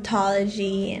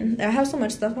cosmetology, and I have so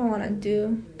much stuff I want to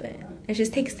do, but it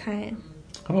just takes time.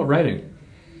 How about writing?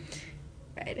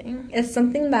 Writing. It's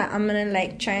something that I'm going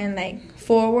to try and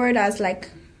forward as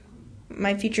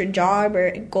my future job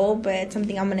or goal, but it's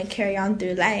something I'm going to carry on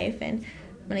through life, and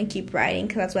I'm going to keep writing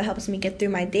because that's what helps me get through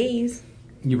my days.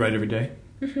 You write every day?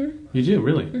 Mm-hmm. You do,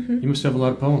 really? Mm-hmm. You must have a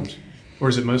lot of poems. Or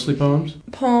is it mostly poems?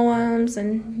 Poems,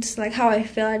 and just how I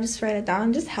feel, I just write it down.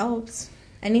 It just helps.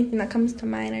 Anything that comes to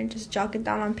mind, I just jot it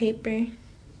down on paper.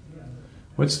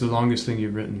 What's the longest thing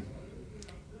you've written?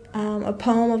 A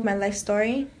poem of my life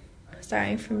story,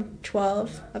 starting from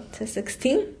 12 up to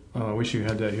 16. Oh, I wish you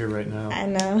had that here right now. I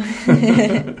know.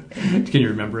 Can you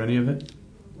remember any of it?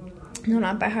 No,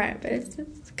 not by heart, but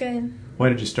it's good. Why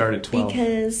did you start at 12?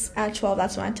 Because at 12,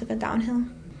 that's when I took it downhill.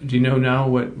 Do you know now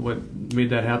what made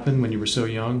that happen when you were so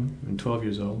young and 12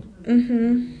 years old?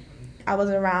 Mm-hmm. I was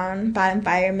around bad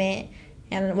environment,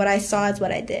 and what I saw is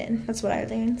what I did. That's what I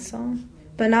learned. So,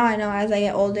 but now I know as I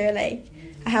get older, I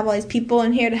have all these people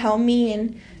in here to help me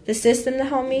and the system to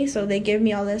help me. So they give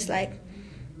me all this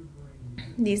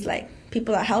these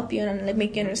people that help you and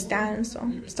make you understand. So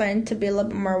I'm starting to be a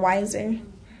little bit more wiser.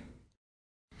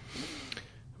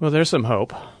 Well, there's some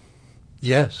hope.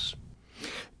 Yes.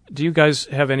 Do you guys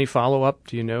have any follow-up?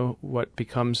 Do you know what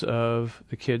becomes of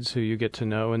the kids who you get to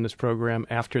know in this program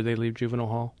after they leave juvenile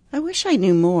hall? I wish I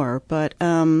knew more, but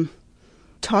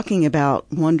talking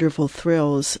about wonderful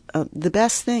thrills, the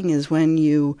best thing is when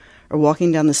you are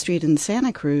walking down the street in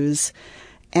Santa Cruz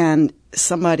and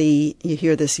you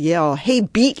hear this yell, "Hey,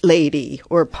 beat lady,"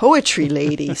 or "poetry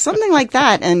lady," something like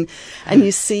that, and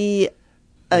you see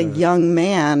a young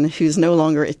man who's no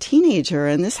longer a teenager,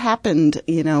 and this happened,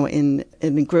 in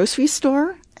a grocery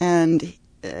store, and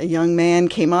a young man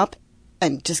came up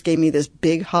and just gave me this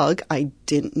big hug. I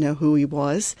didn't know who he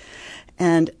was,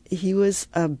 and he was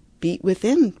a Beat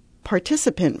Within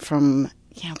participant from,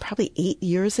 probably 8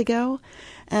 years ago,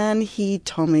 and he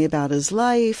told me about his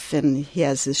life, and he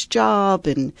has this job,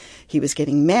 and he was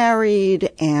getting married,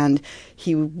 and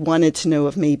he wanted to know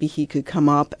if maybe he could come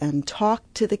up and talk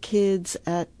to the kids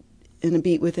in a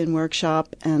Beat Within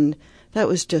workshop, and that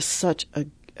was just such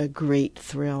a great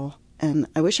thrill. And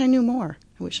I wish I knew more.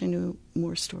 I wish I knew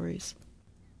more stories.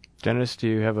 Dennis, do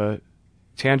you have a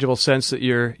tangible sense that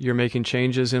you're making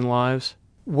changes in lives?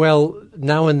 Well,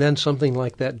 now and then something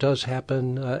like that does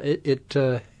happen.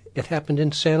 It happened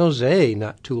in San Jose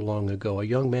not too long ago. A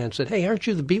young man said, "Hey, aren't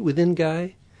you the Beat Within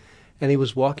guy?" And he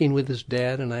was walking with his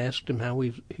dad, and I asked him how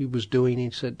he was doing. He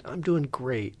said, "I'm doing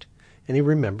great." And he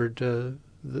remembered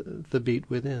the Beat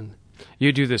Within.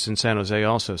 You do this in San Jose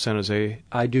also, San Jose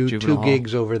I do Juvenile 2 Hall.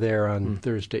 gigs over there on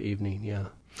Thursday evening, yeah.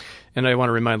 And I want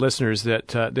to remind listeners that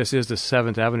this is the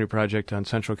 7th Avenue Project on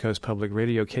Central Coast Public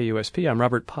Radio, KUSP. I'm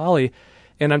Robert Pollie,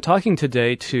 and I'm talking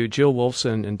today to Jill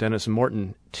Wolfson and Dennis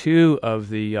Morton, 2 of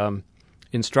the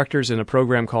instructors in a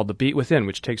program called The Beat Within,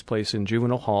 which takes place in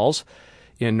juvenile halls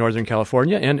in Northern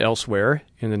California and elsewhere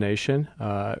in the nation,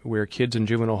 where kids in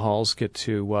juvenile halls get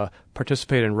to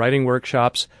participate in writing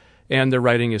workshops, and their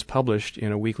writing is published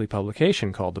in a weekly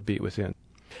publication called The Beat Within.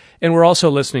 And we're also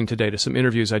listening today to some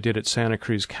interviews I did at Santa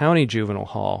Cruz County Juvenile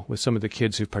Hall with some of the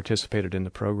kids who participated in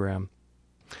the program.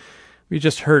 We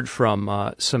just heard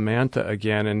from Samantha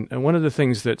again, and one of the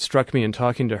things that struck me in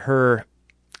talking to her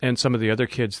and some of the other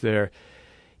kids there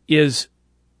is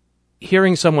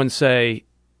hearing someone say,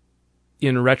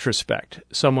 in retrospect,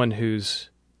 someone who's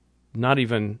not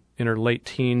even in her late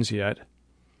teens yet,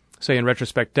 say in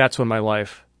retrospect, that's when my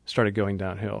life started going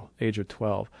downhill, age of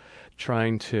 12,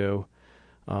 trying to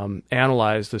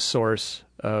analyze the source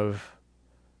of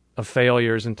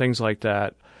failures and things like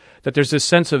that, that there's this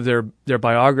sense of their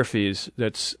biographies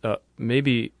that's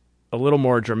maybe a little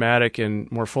more dramatic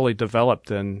and more fully developed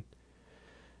than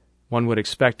one would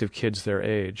expect of kids their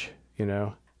age,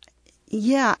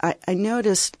 Yeah, I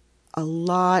noticed a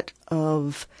lot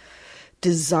of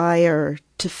desire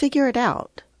to figure it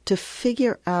out, to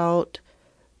figure out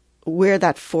where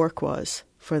that fork was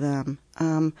for them.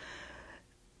 A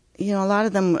lot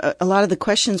of the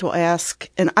questions will ask,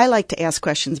 and I like to ask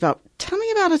questions about, tell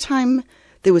me about a time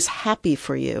that was happy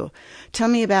for you. Tell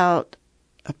me about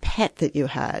a pet that you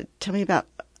had. Tell me about,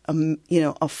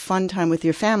 a fun time with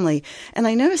your family. And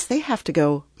I notice they have to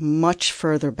go much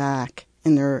further back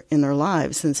in their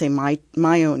lives than, say,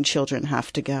 my own children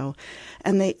have to go.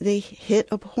 And they hit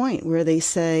a point where they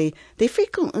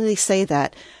frequently say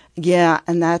that, yeah,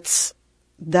 and that's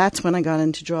when I got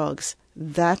into drugs.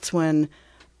 That's when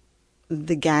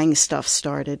the gang stuff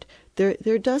started.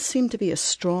 There does seem to be a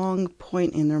strong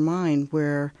point in their mind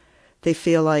where they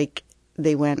feel like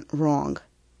they went wrong.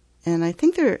 And I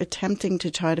think they're attempting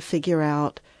to try to figure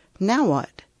out, now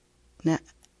what? Now,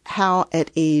 how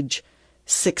at age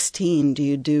 16 do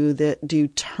you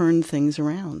turn things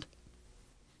around?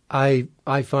 I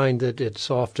find that it's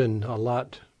often a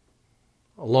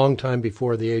long time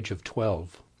before the age of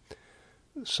 12.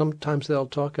 Sometimes they'll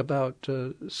talk about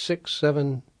 6,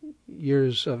 7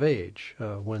 years of age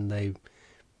when they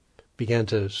began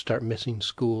to start missing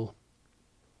school.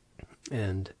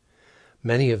 And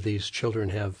many of these children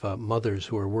have mothers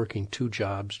who are working 2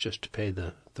 jobs just to pay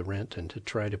the rent and to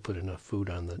try to put enough food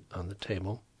on the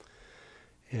table.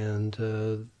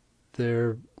 And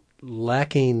they're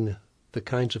lacking the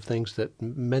kinds of things that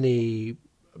many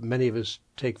of us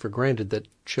take for granted that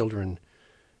children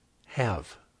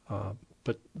have.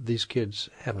 But these kids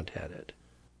haven't had it.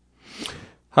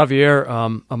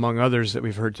 Javier, among others that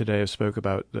we've heard today, have spoke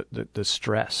about the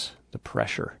stress, the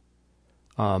pressure.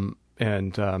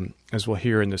 And as we'll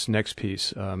hear in this next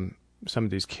piece, some of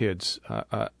these kids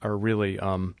are really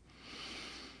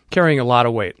carrying a lot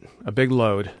of weight, a big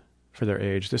load for their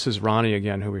age. This is Ronnie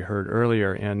again, who we heard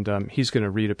earlier, and he's going to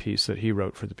read a piece that he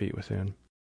wrote for The Beat Within.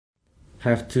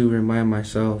 Have to remind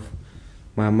myself,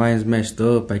 my mind's messed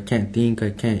up, I can't think, I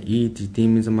can't eat, these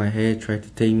demons in my head try to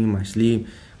take me in my sleep.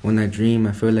 When I dream,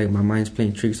 I feel like my mind's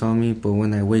playing tricks on me, but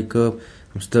when I wake up,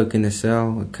 I'm stuck in a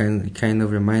cell. It kind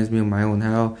of reminds me of my own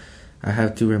hell. I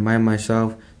have to remind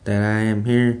myself that I am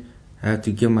here. I have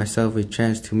to give myself a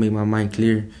chance to make my mind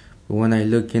clear. But when I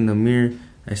look in the mirror,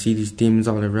 I see these demons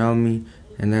all around me,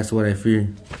 and that's what I fear.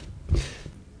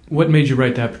 What made you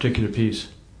write that particular piece?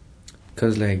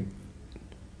 Because,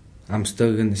 I'm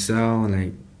stuck in the cell,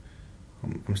 and,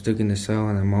 I'm stuck in the cell,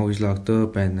 and I'm always locked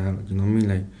up, and, you know what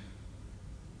I mean?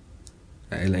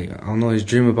 I don't know, I just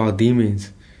dream about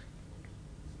demons.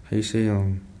 How you say,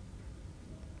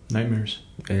 Nightmares.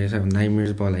 I just have nightmares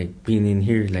about, being in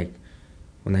here.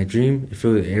 When I dream,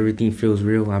 everything feels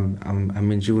real.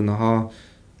 I'm in Juvenile Hall.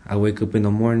 I wake up in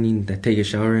the morning, I take a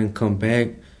shower and come back.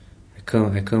 I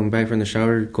come back from the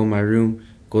shower, go in my room,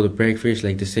 go to breakfast,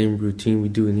 the same routine we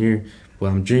do in here. But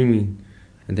I'm dreaming.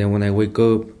 And then when I wake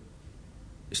up,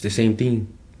 it's the same thing. You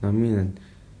know what I mean? And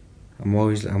I'm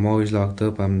always locked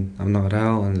up. I'm not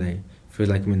out, and feel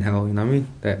like I'm in hell. You know what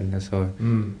I mean? That's how.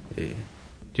 Yeah.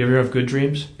 Do you ever have good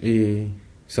dreams? Yeah,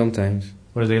 sometimes.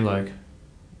 What are they like?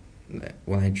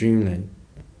 When I dream,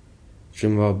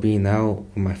 dream about being out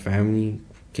with my family,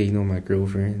 getting on my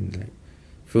girlfriend.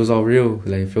 Feels all real.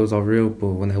 It feels all real. But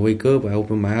when I wake up, I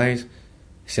open my eyes,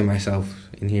 I see myself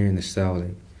in here in the cell.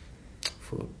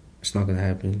 It's not gonna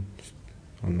happen.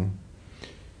 I don't know.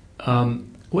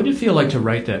 What did it feel like to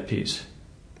write that piece?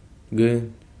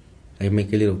 Good. I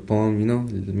make a little poem,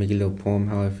 make a little poem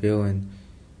how I feel, and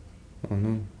I don't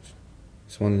know.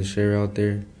 Just wanted to share out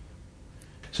there.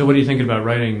 So what are you thinking about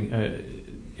writing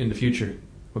in the future?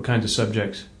 What kinds of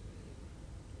subjects?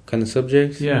 Kind of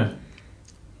subjects? Yeah.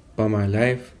 About my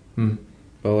life, about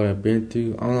what I've been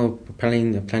through. I don't know.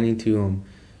 Planning to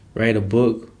write a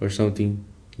book or something.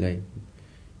 Write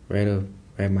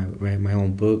my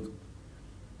own book.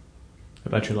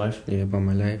 About your life? Yeah, about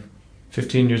my life.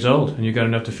 15 years old, and you got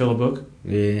enough to fill a book?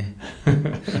 Yeah.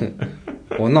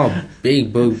 Well, not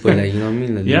big book, but you know what I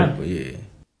mean? Yeah. Book, yeah.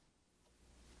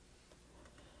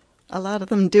 A lot of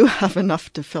them do have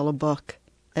enough to fill a book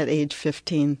at age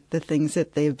 15. The things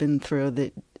that they've been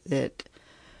through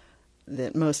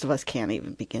that most of us can't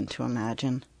even begin to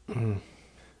imagine.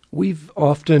 We've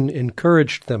often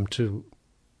encouraged them to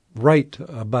write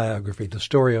a biography, the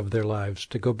story of their lives,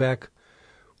 to go back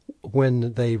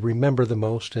when they remember the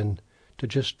most and to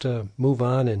just move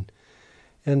on.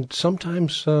 And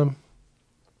sometimes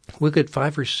we'll get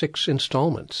 5 or 6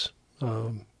 installments,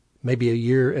 maybe a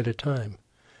year at a time.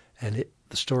 And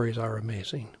the stories are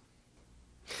amazing.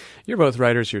 You're both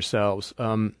writers yourselves.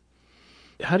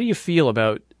 How do you feel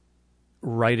about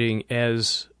writing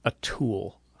as a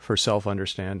tool for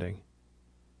self-understanding?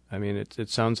 I mean, it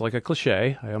sounds like a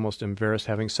cliche. I almost embarrassed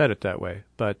having said it that way.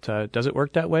 But does it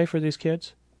work that way for these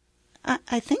kids?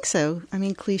 I think so. I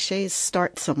mean, cliches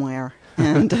start somewhere.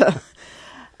 And,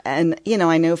 and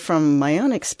I know from my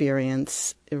own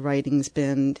experience, writing's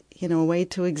been, a way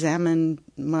to examine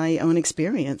my own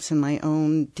experience and my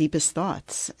own deepest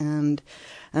thoughts and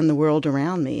the world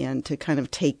around me, and to kind of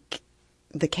take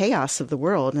the chaos of the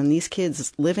world, and these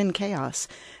kids live in chaos,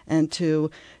 and to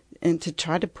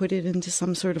try to put it into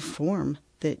some sort of form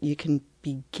that you can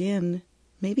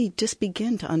maybe just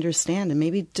begin to understand, and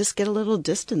maybe just get a little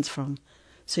distance from,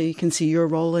 so you can see your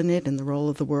role in it and the role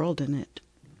of the world in it.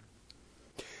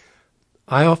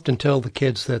 I often tell the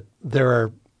kids that there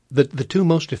are the two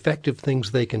most effective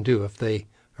things they can do if they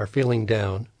are feeling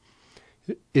down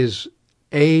is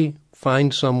A,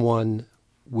 find someone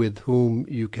with whom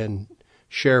you can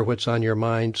share what's on your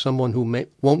mind, someone who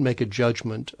won't make a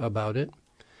judgment about it.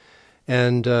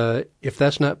 And if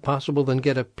that's not possible, then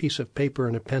get a piece of paper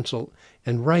and a pencil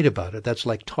and write about it. That's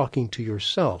like talking to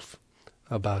yourself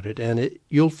about it. And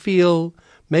you'll feel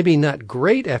maybe not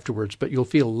great afterwards, but you'll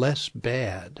feel less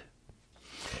bad.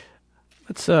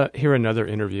 Let's hear another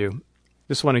interview.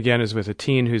 This one again is with a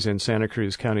teen who's in Santa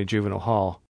Cruz County Juvenile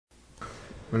Hall.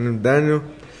 My name's Daniel,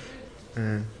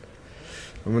 and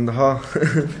I'm in the hall.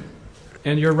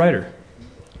 And you're a writer?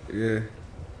 Yeah,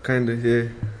 kind of, yeah.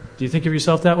 Do you think of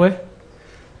yourself that way?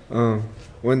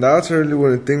 When the outside, I really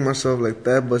wouldn't think myself like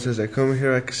that, but since I come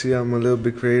here, I can see I'm a little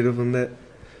bit creative on that.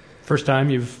 First time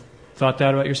you've thought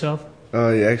that about yourself?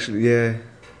 Yeah, actually, yeah.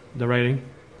 The writing?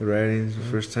 The writing is the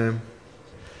first time.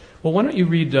 Well, why don't you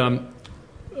read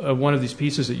one of these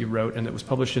pieces that you wrote and that was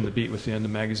published in The Beat Within, the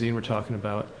magazine we're talking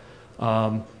about.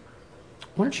 Why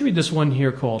don't you read this one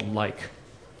here called Like?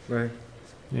 Right.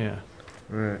 Yeah.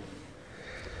 Right.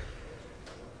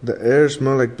 The air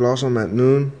smelled like blossom at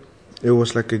noon. It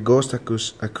was like a ghost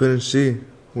I couldn't see.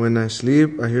 When I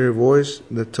sleep, I hear a voice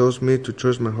that tells me to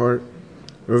trust my heart.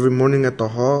 Every morning at the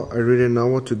hall, I read a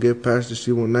novel to get past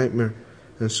the evil nightmare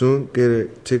and soon get a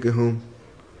ticket home.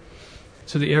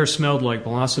 So the air smelled like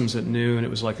blossoms at noon. It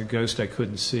was like a ghost I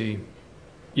couldn't see.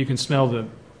 You can smell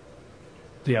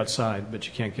the outside, but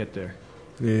you can't get there.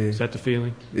 Yeah. Is that the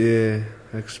feeling? Yeah,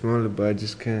 I can smell it, but I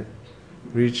just can't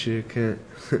reach it. Can't.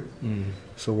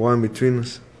 So wall in between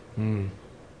us.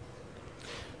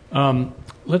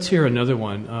 Let's hear another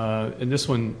one, and this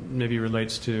one maybe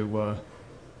relates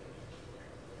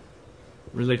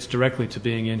directly to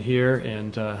being in here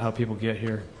and how people get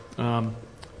here.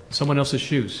 Someone else's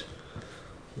shoes.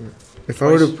 If I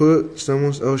were to put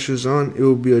someone else's shoes on, it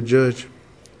would be a judge.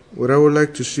 What I would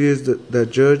like to see is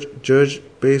that judge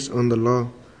based on the law.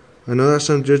 I know that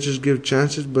some judges give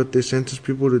chances, but they sentence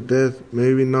people to death,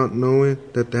 maybe not knowing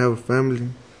that they have a family.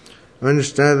 I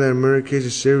understand that a murder case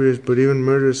is serious, but even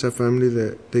murderers have family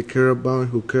that they care about and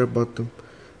who care about them.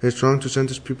 It's wrong to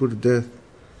sentence people to death.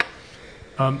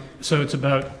 So it's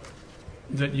about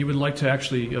that you would like to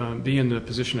actually be in the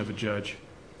position of a judge.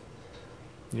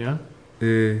 Yeah?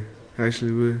 Yeah,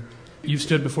 actually would. You've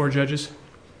stood before judges?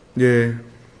 Yeah,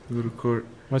 go to court.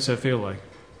 What's that feel like?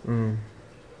 I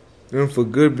don't feel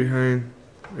good behind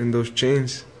in those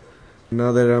chains.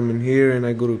 Now that I'm in here and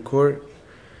I go to court,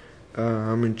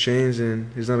 I'm in chains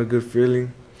and it's not a good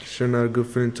feeling. Sure not a good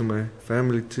feeling to my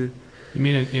family too. You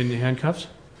mean in handcuffs?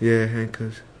 Yeah,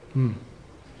 handcuffs.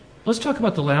 Let's talk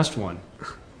about the last one.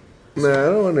 Nah, I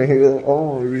don't want to hear that. I don't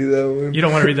want to read that one. You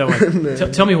don't want to read that one?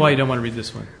 Nah. Tell me why you don't want to read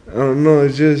this one. I don't know.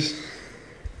 It's just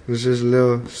a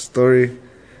little story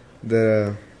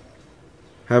that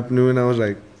happened to me when I was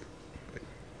like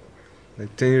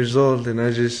 10 years old, and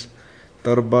I just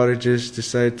thought about it, just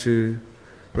decided to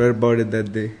write about it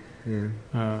that day.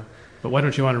 Yeah. But why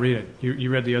don't you want to read it? You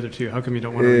read the other two. How come you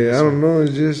don't want to read this I don't know.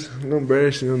 It's just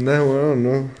embarrassing on that one. I don't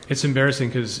know. It's embarrassing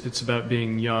because it's about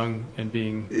being young and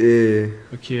being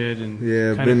a kid. And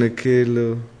being a kid,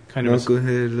 little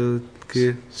knucklehead, little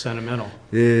kid. Sentimental.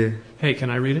 Yeah. Hey, can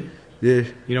I read it? Yeah.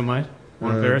 You don't mind?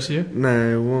 Won't embarrass you?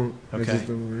 Nah, I won't. Okay. I just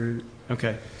don't want to read it.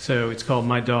 Okay. So it's called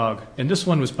My Dog. And this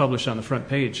one was published on the front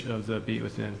page of The Beat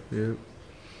Within. Yep.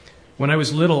 When I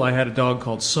was little, I had a dog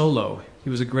called Solo.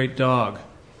 He was a great dog.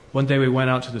 One day we went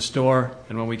out to the store,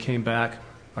 and when we came back,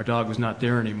 our dog was not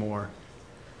there anymore.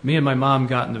 Me and my mom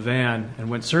got in the van and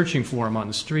went searching for him on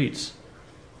the streets.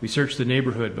 We searched the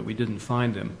neighborhood, but we didn't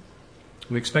find him.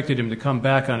 We expected him to come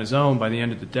back on his own by the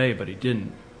end of the day, but he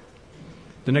didn't.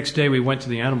 The next day we went to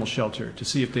the animal shelter to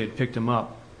see if they had picked him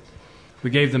up. We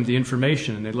gave them the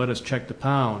information, and they let us check the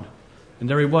pound. And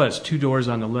there he was, 2 doors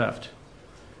on the left.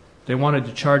 They wanted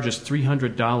to charge us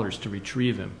 $300 to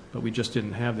retrieve him, but we just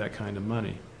didn't have that kind of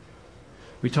money.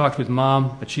 We talked with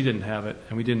Mom, but she didn't have it,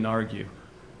 and we didn't argue.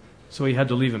 So he had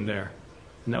to leave him there.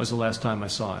 And that was the last time I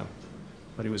saw him.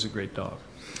 But he was a great dog.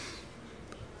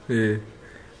 Yeah.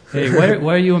 Hey,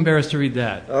 why are you embarrassed to read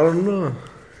that? I don't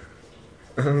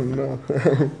know.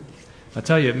 I'll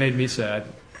tell you, it made me sad.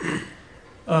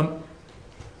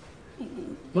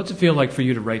 What's it feel like for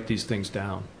you to write these things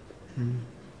down?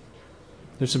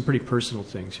 There's some pretty personal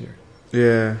things here.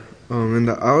 Yeah. In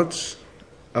the outs,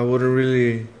 I wouldn't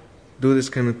really do this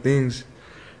kind of things.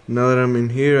 Now that I'm in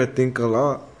here, I think a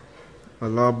lot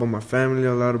about my family,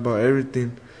 a lot about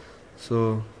everything.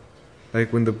 So,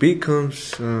 like when the beat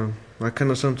comes, I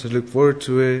kind of sometimes look forward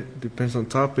to it. Depends on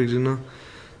topics, and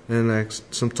like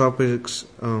some topics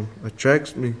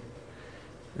attracts me,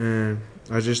 and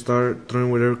I just start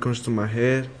throwing whatever comes to my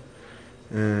head,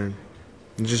 and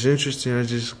it's just interesting. I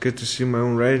just get to see my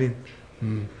own writing,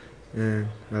 and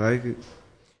I like it.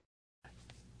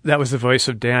 That was the voice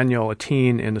of Daniel, a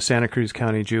teen in the Santa Cruz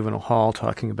County Juvenile Hall,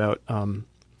 talking about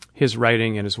his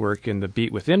writing and his work in the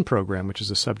Beat Within program, which is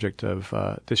the subject of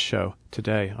this show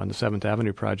today on the 7th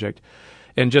Avenue Project.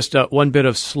 And just one bit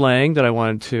of slang that I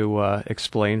wanted to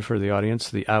explain for the audience,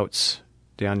 the outs.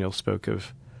 Daniel spoke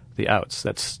of the outs.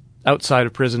 That's outside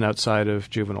of prison, outside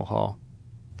of juvenile hall.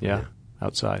 Yeah,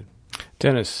 outside.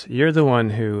 Dennis, you're the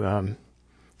one who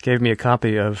gave me a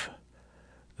copy of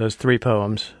those 3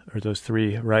 poems, or those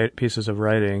 3 pieces of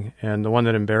writing, and the one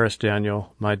that embarrassed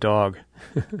Daniel, my dog.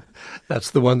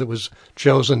 That's the one that was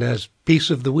chosen as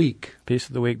Piece of the Week. Piece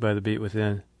of the Week by the Beat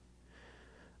Within.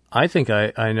 I think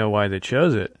I know why they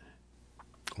chose it.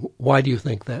 Why do you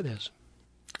think that is?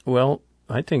 Well,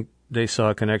 I think they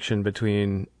saw a connection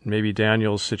between maybe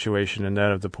Daniel's situation and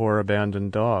that of the poor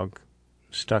abandoned dog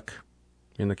stuck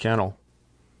in the kennel.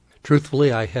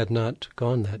 Truthfully, I had not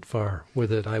gone that far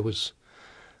with it. I was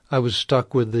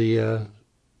stuck with the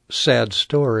sad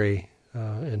story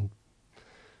and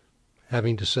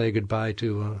having to say goodbye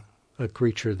to a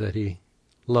creature that he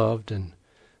loved, and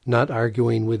not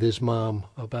arguing with his mom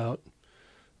about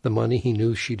the money. He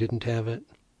knew she didn't have it.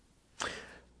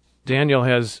 Daniel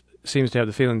seems to have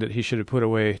the feeling that he should have put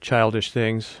away childish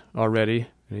things already,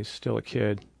 and he's still a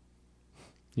kid,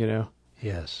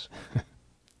 Yes.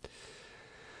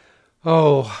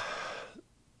 Oh,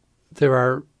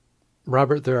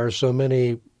 Robert, there are so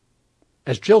many,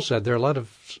 as Jill said, there are a lot of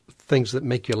things that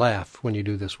make you laugh when you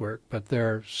do this work, but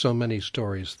there are so many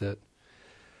stories that,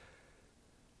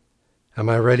 am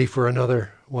I ready for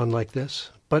another one like this?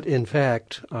 But in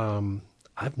fact,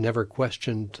 I've never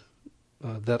questioned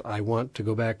that I want to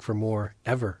go back for more,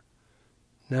 ever.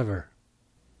 Never.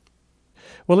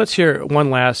 Well, let's hear one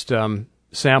last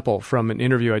sample from an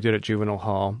interview I did at Juvenile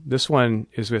Hall. This one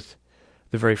is with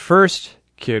the very first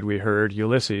kid we heard,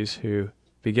 Ulysses, who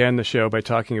began the show by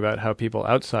talking about how people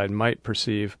outside might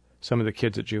perceive some of the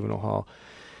kids at Juvenile Hall.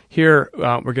 Here,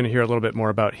 we're going to hear a little bit more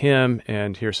about him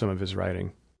and hear some of his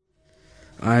writing.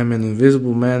 I am an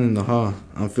invisible man in the hall.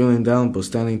 I'm feeling down but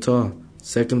standing tall.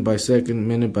 Second by second,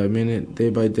 minute by minute, day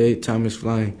by day, time is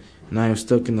flying, and I am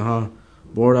stuck in the hall,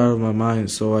 bored out of my mind,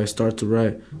 so I start to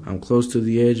write. I'm close to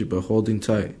the edge but holding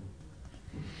tight.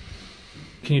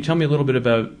 Can you tell me a little bit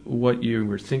about what you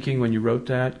were thinking when you wrote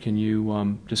that? Can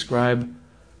you describe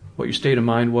what your state of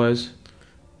mind was?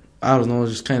 I don't know,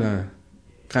 just kind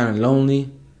of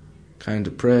lonely, kind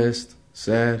of depressed,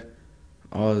 sad,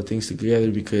 all the things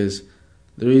together, because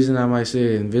the reason I might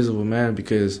say invisible man,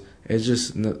 because it's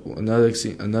just another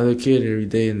kid every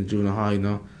day in the juvenile hall,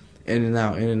 in and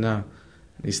out.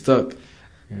 He's stuck.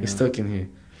 Yeah. He's stuck in here.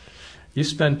 You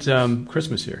spent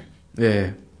Christmas here.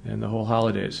 Yeah. And the whole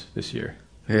holidays this year.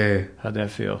 Yeah. How'd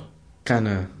that feel? Kind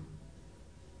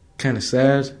of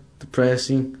sad,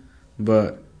 depressing,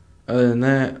 but other than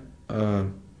that,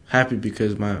 happy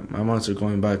because my months are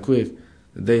going by quick.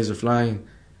 The days are flying,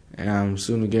 and I'm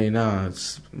soon getting out.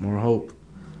 It's more hope.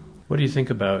 What do you think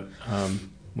about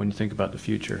when you think about the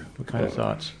future? What kind of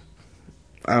thoughts?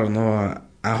 I don't know.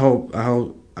 I hope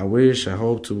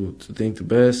to think the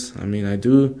best. I mean, I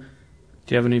do. Do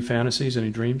you have any fantasies, any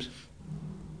dreams?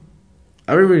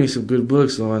 I've been reading some good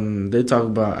books I've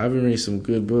been reading some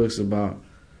good books about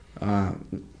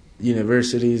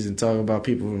universities, and talk about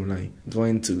people like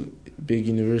going to big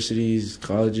universities,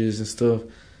 colleges and stuff,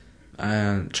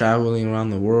 and traveling around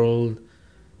the world,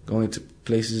 going to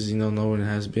places no one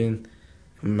has been.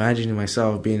 Imagining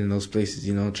myself being in those places,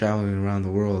 traveling around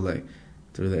the world, like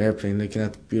through the airplane, looking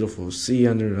at the beautiful sea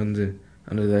under the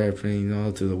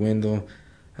airplane, through the window,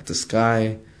 at the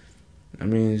sky. I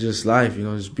mean, it's just life,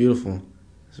 it's beautiful.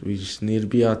 So we just need to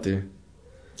be out there.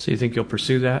 So you think you'll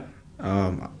pursue that?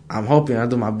 I'm hoping. I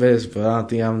do my best, but I don't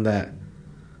think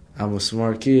I'm a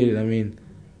smart kid. I mean,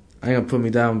 I ain't gonna put me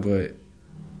down,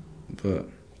 but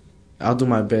I'll do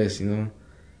my best, you know.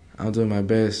 I'll do my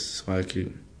best so I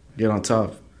could get on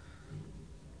top.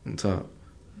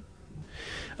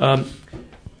 I'd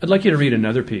like you to read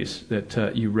another piece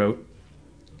that you wrote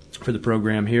for the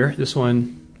program here. This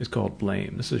one is called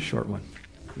Blame. This is a short one.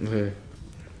 Okay.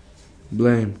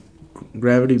 Blame.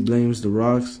 Gravity blames the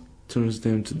rocks, turns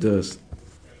them to dust.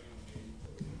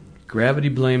 Gravity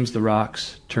blames the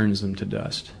rocks, turns them to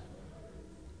dust.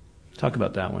 Talk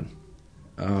about that one.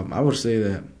 I would say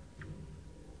that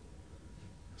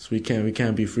we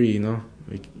can't be free, you know.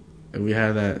 If we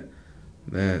had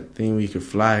that thing, we could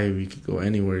fly, we could go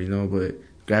anywhere, you know. But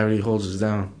gravity holds us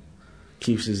down,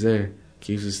 keeps us there,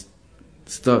 keeps us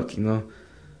stuck, you know.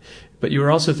 But you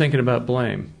were also thinking about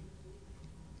blame.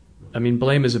 I mean,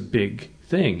 blame is a big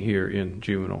thing here in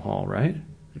Juvenile Hall, right?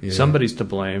 Yeah. Somebody's to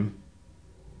blame,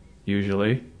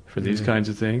 usually, for these kinds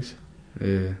of things.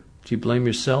 Yeah. Do you blame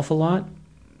yourself a lot?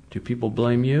 Do people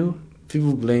blame you?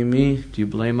 People blame me. Do you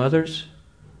blame others?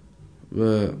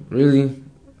 But really,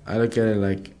 I look at it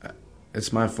like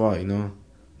it's my fault, you know.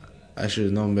 I should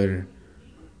have known better.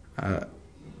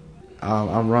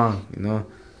 I'm wrong, you know.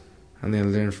 I need to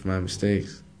learn from my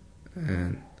mistakes.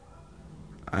 And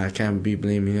I can't be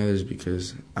blaming others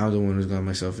because I'm the one who's got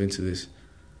myself into this.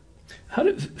 How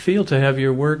did it feel to have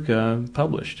your work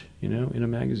published, you know, in a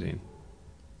magazine?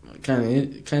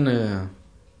 Kind of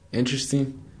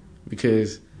interesting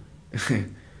because,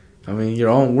 I mean, your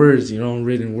own words, your own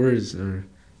written words, and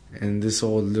this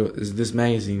this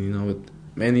magazine, you know, with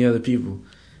many other people.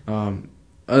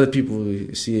 Other people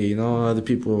see it, you know. Other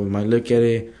people might look at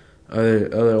it.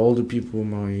 Other older people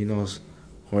might, you know,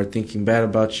 who are thinking bad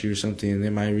about you or something, and they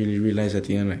might really realize at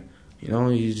the end, like, you know,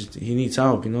 he needs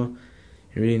help, you know.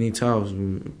 He really needs help.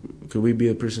 Could we be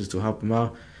the persons to help him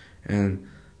out? And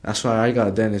that's why I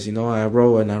got Dennis, you know. I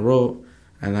wrote,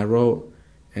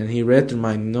 and he read through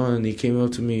mine, you know, and he came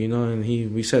up to me, you know, and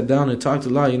we sat down and talked a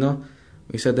lot, you know.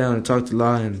 We sat down and talked a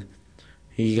lot, and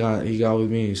he got with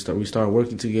me. We started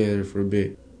working together for a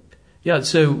bit. Yeah,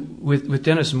 so with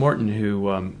Dennis Morton,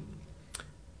 who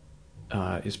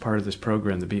is part of this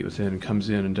program, The Beat Within, comes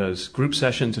in and does group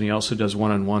sessions, and he also does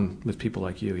one-on-one with people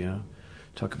like you, you know.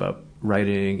 Talk about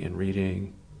writing and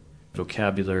reading,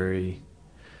 vocabulary.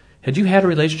 Had you had a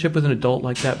relationship with an adult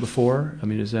like that before? I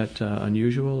mean, is that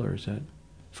unusual, or is that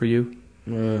for you?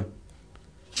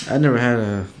 I never had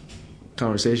a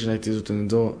conversation like this with an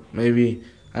adult. Maybe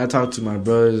I talked to my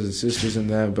brothers and sisters and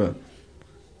that, but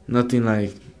nothing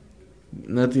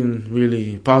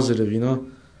really positive, you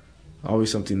know? Always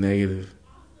something negative.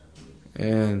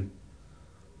 And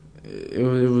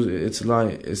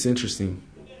it's interesting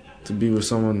to be with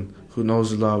someone who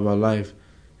knows a lot about life,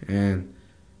 and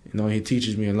you know, he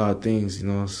teaches me a lot of things, you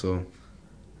know, so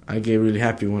I get really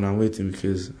happy when I'm with him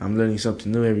because I'm learning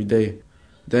something new every day.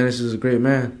 Dennis is a great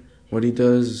man. What he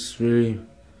does is really,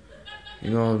 you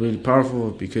know, really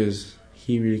powerful because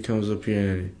he really comes up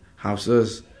here and helps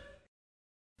us.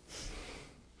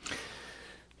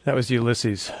 That was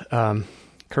Ulysses,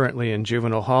 currently in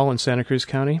Juvenile Hall in Santa Cruz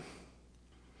County.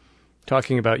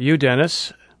 Talking about you,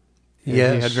 Dennis.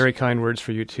 Yes. He had very kind words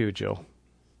for you too, Jill.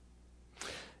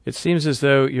 It seems as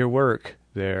though your work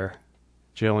there,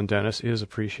 Jill and Dennis, is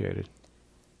appreciated.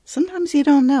 Sometimes you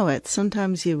don't know it.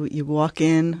 Sometimes you walk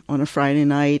in on a Friday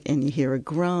night and you hear a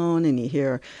groan and you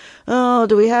hear, oh,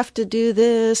 do we have to do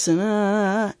this?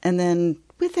 And then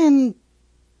within,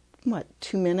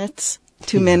 2 minutes?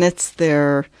 2 minutes,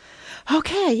 they're,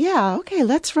 okay,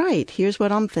 let's write. Here's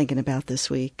what I'm thinking about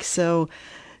this week. So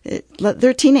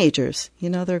they're teenagers. You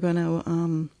know, they're going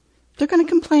to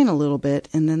complain a little bit,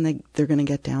 and then they're going to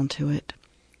get down to it.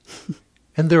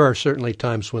 And there are certainly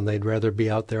times when they'd rather be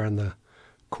out there on the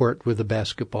court with the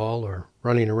basketball or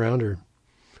running around or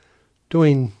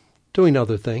doing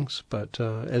other things. But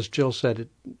as Jill said, it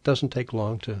doesn't take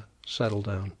long to settle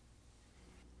down.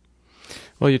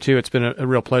 Well, you too. It's been a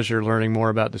real pleasure learning more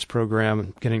about this program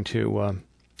and getting to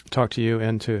talk to you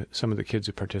and to some of the kids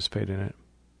who participate in it.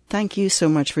 Thank you so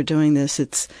much for doing this.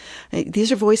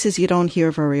 These are voices you don't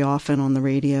hear very often on the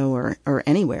radio or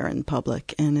anywhere in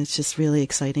public, and it's just really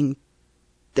exciting.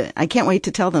 I can't wait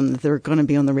to tell them that they're going to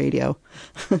be on the radio.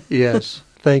 Yes.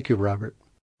 Thank you, Robert.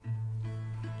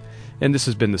 And this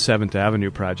has been the 7th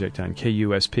Avenue Project on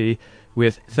KUSP,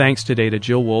 with thanks today to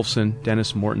Jill Wolfson,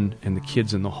 Dennis Morton, and the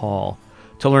kids in the hall.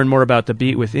 To learn more about The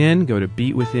Beat Within, go to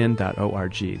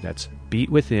beatwithin.org. That's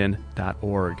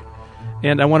beatwithin.org.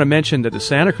 And I want to mention that the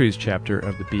Santa Cruz chapter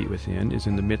of The Beat Within is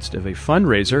in the midst of a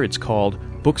fundraiser. It's called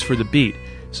Books for the Beat.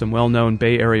 Some well-known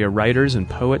Bay Area writers and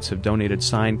poets have donated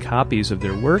signed copies of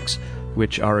their works,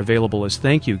 which are available as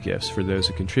thank you gifts for those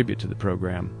who contribute to the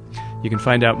program. You can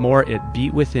find out more at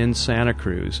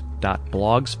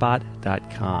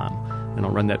beatwithinsantacruz.blogspot.com. And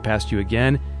I'll run that past you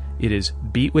again. It is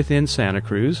Beat Within Santa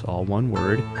Cruz, all one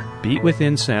word,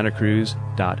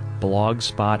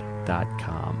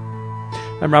 beatwithinsantacruz.blogspot.com.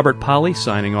 I'm Robert Pollie,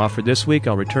 signing off for this week.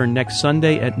 I'll return next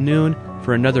Sunday at noon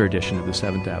for another edition of the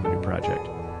 7th Avenue Project.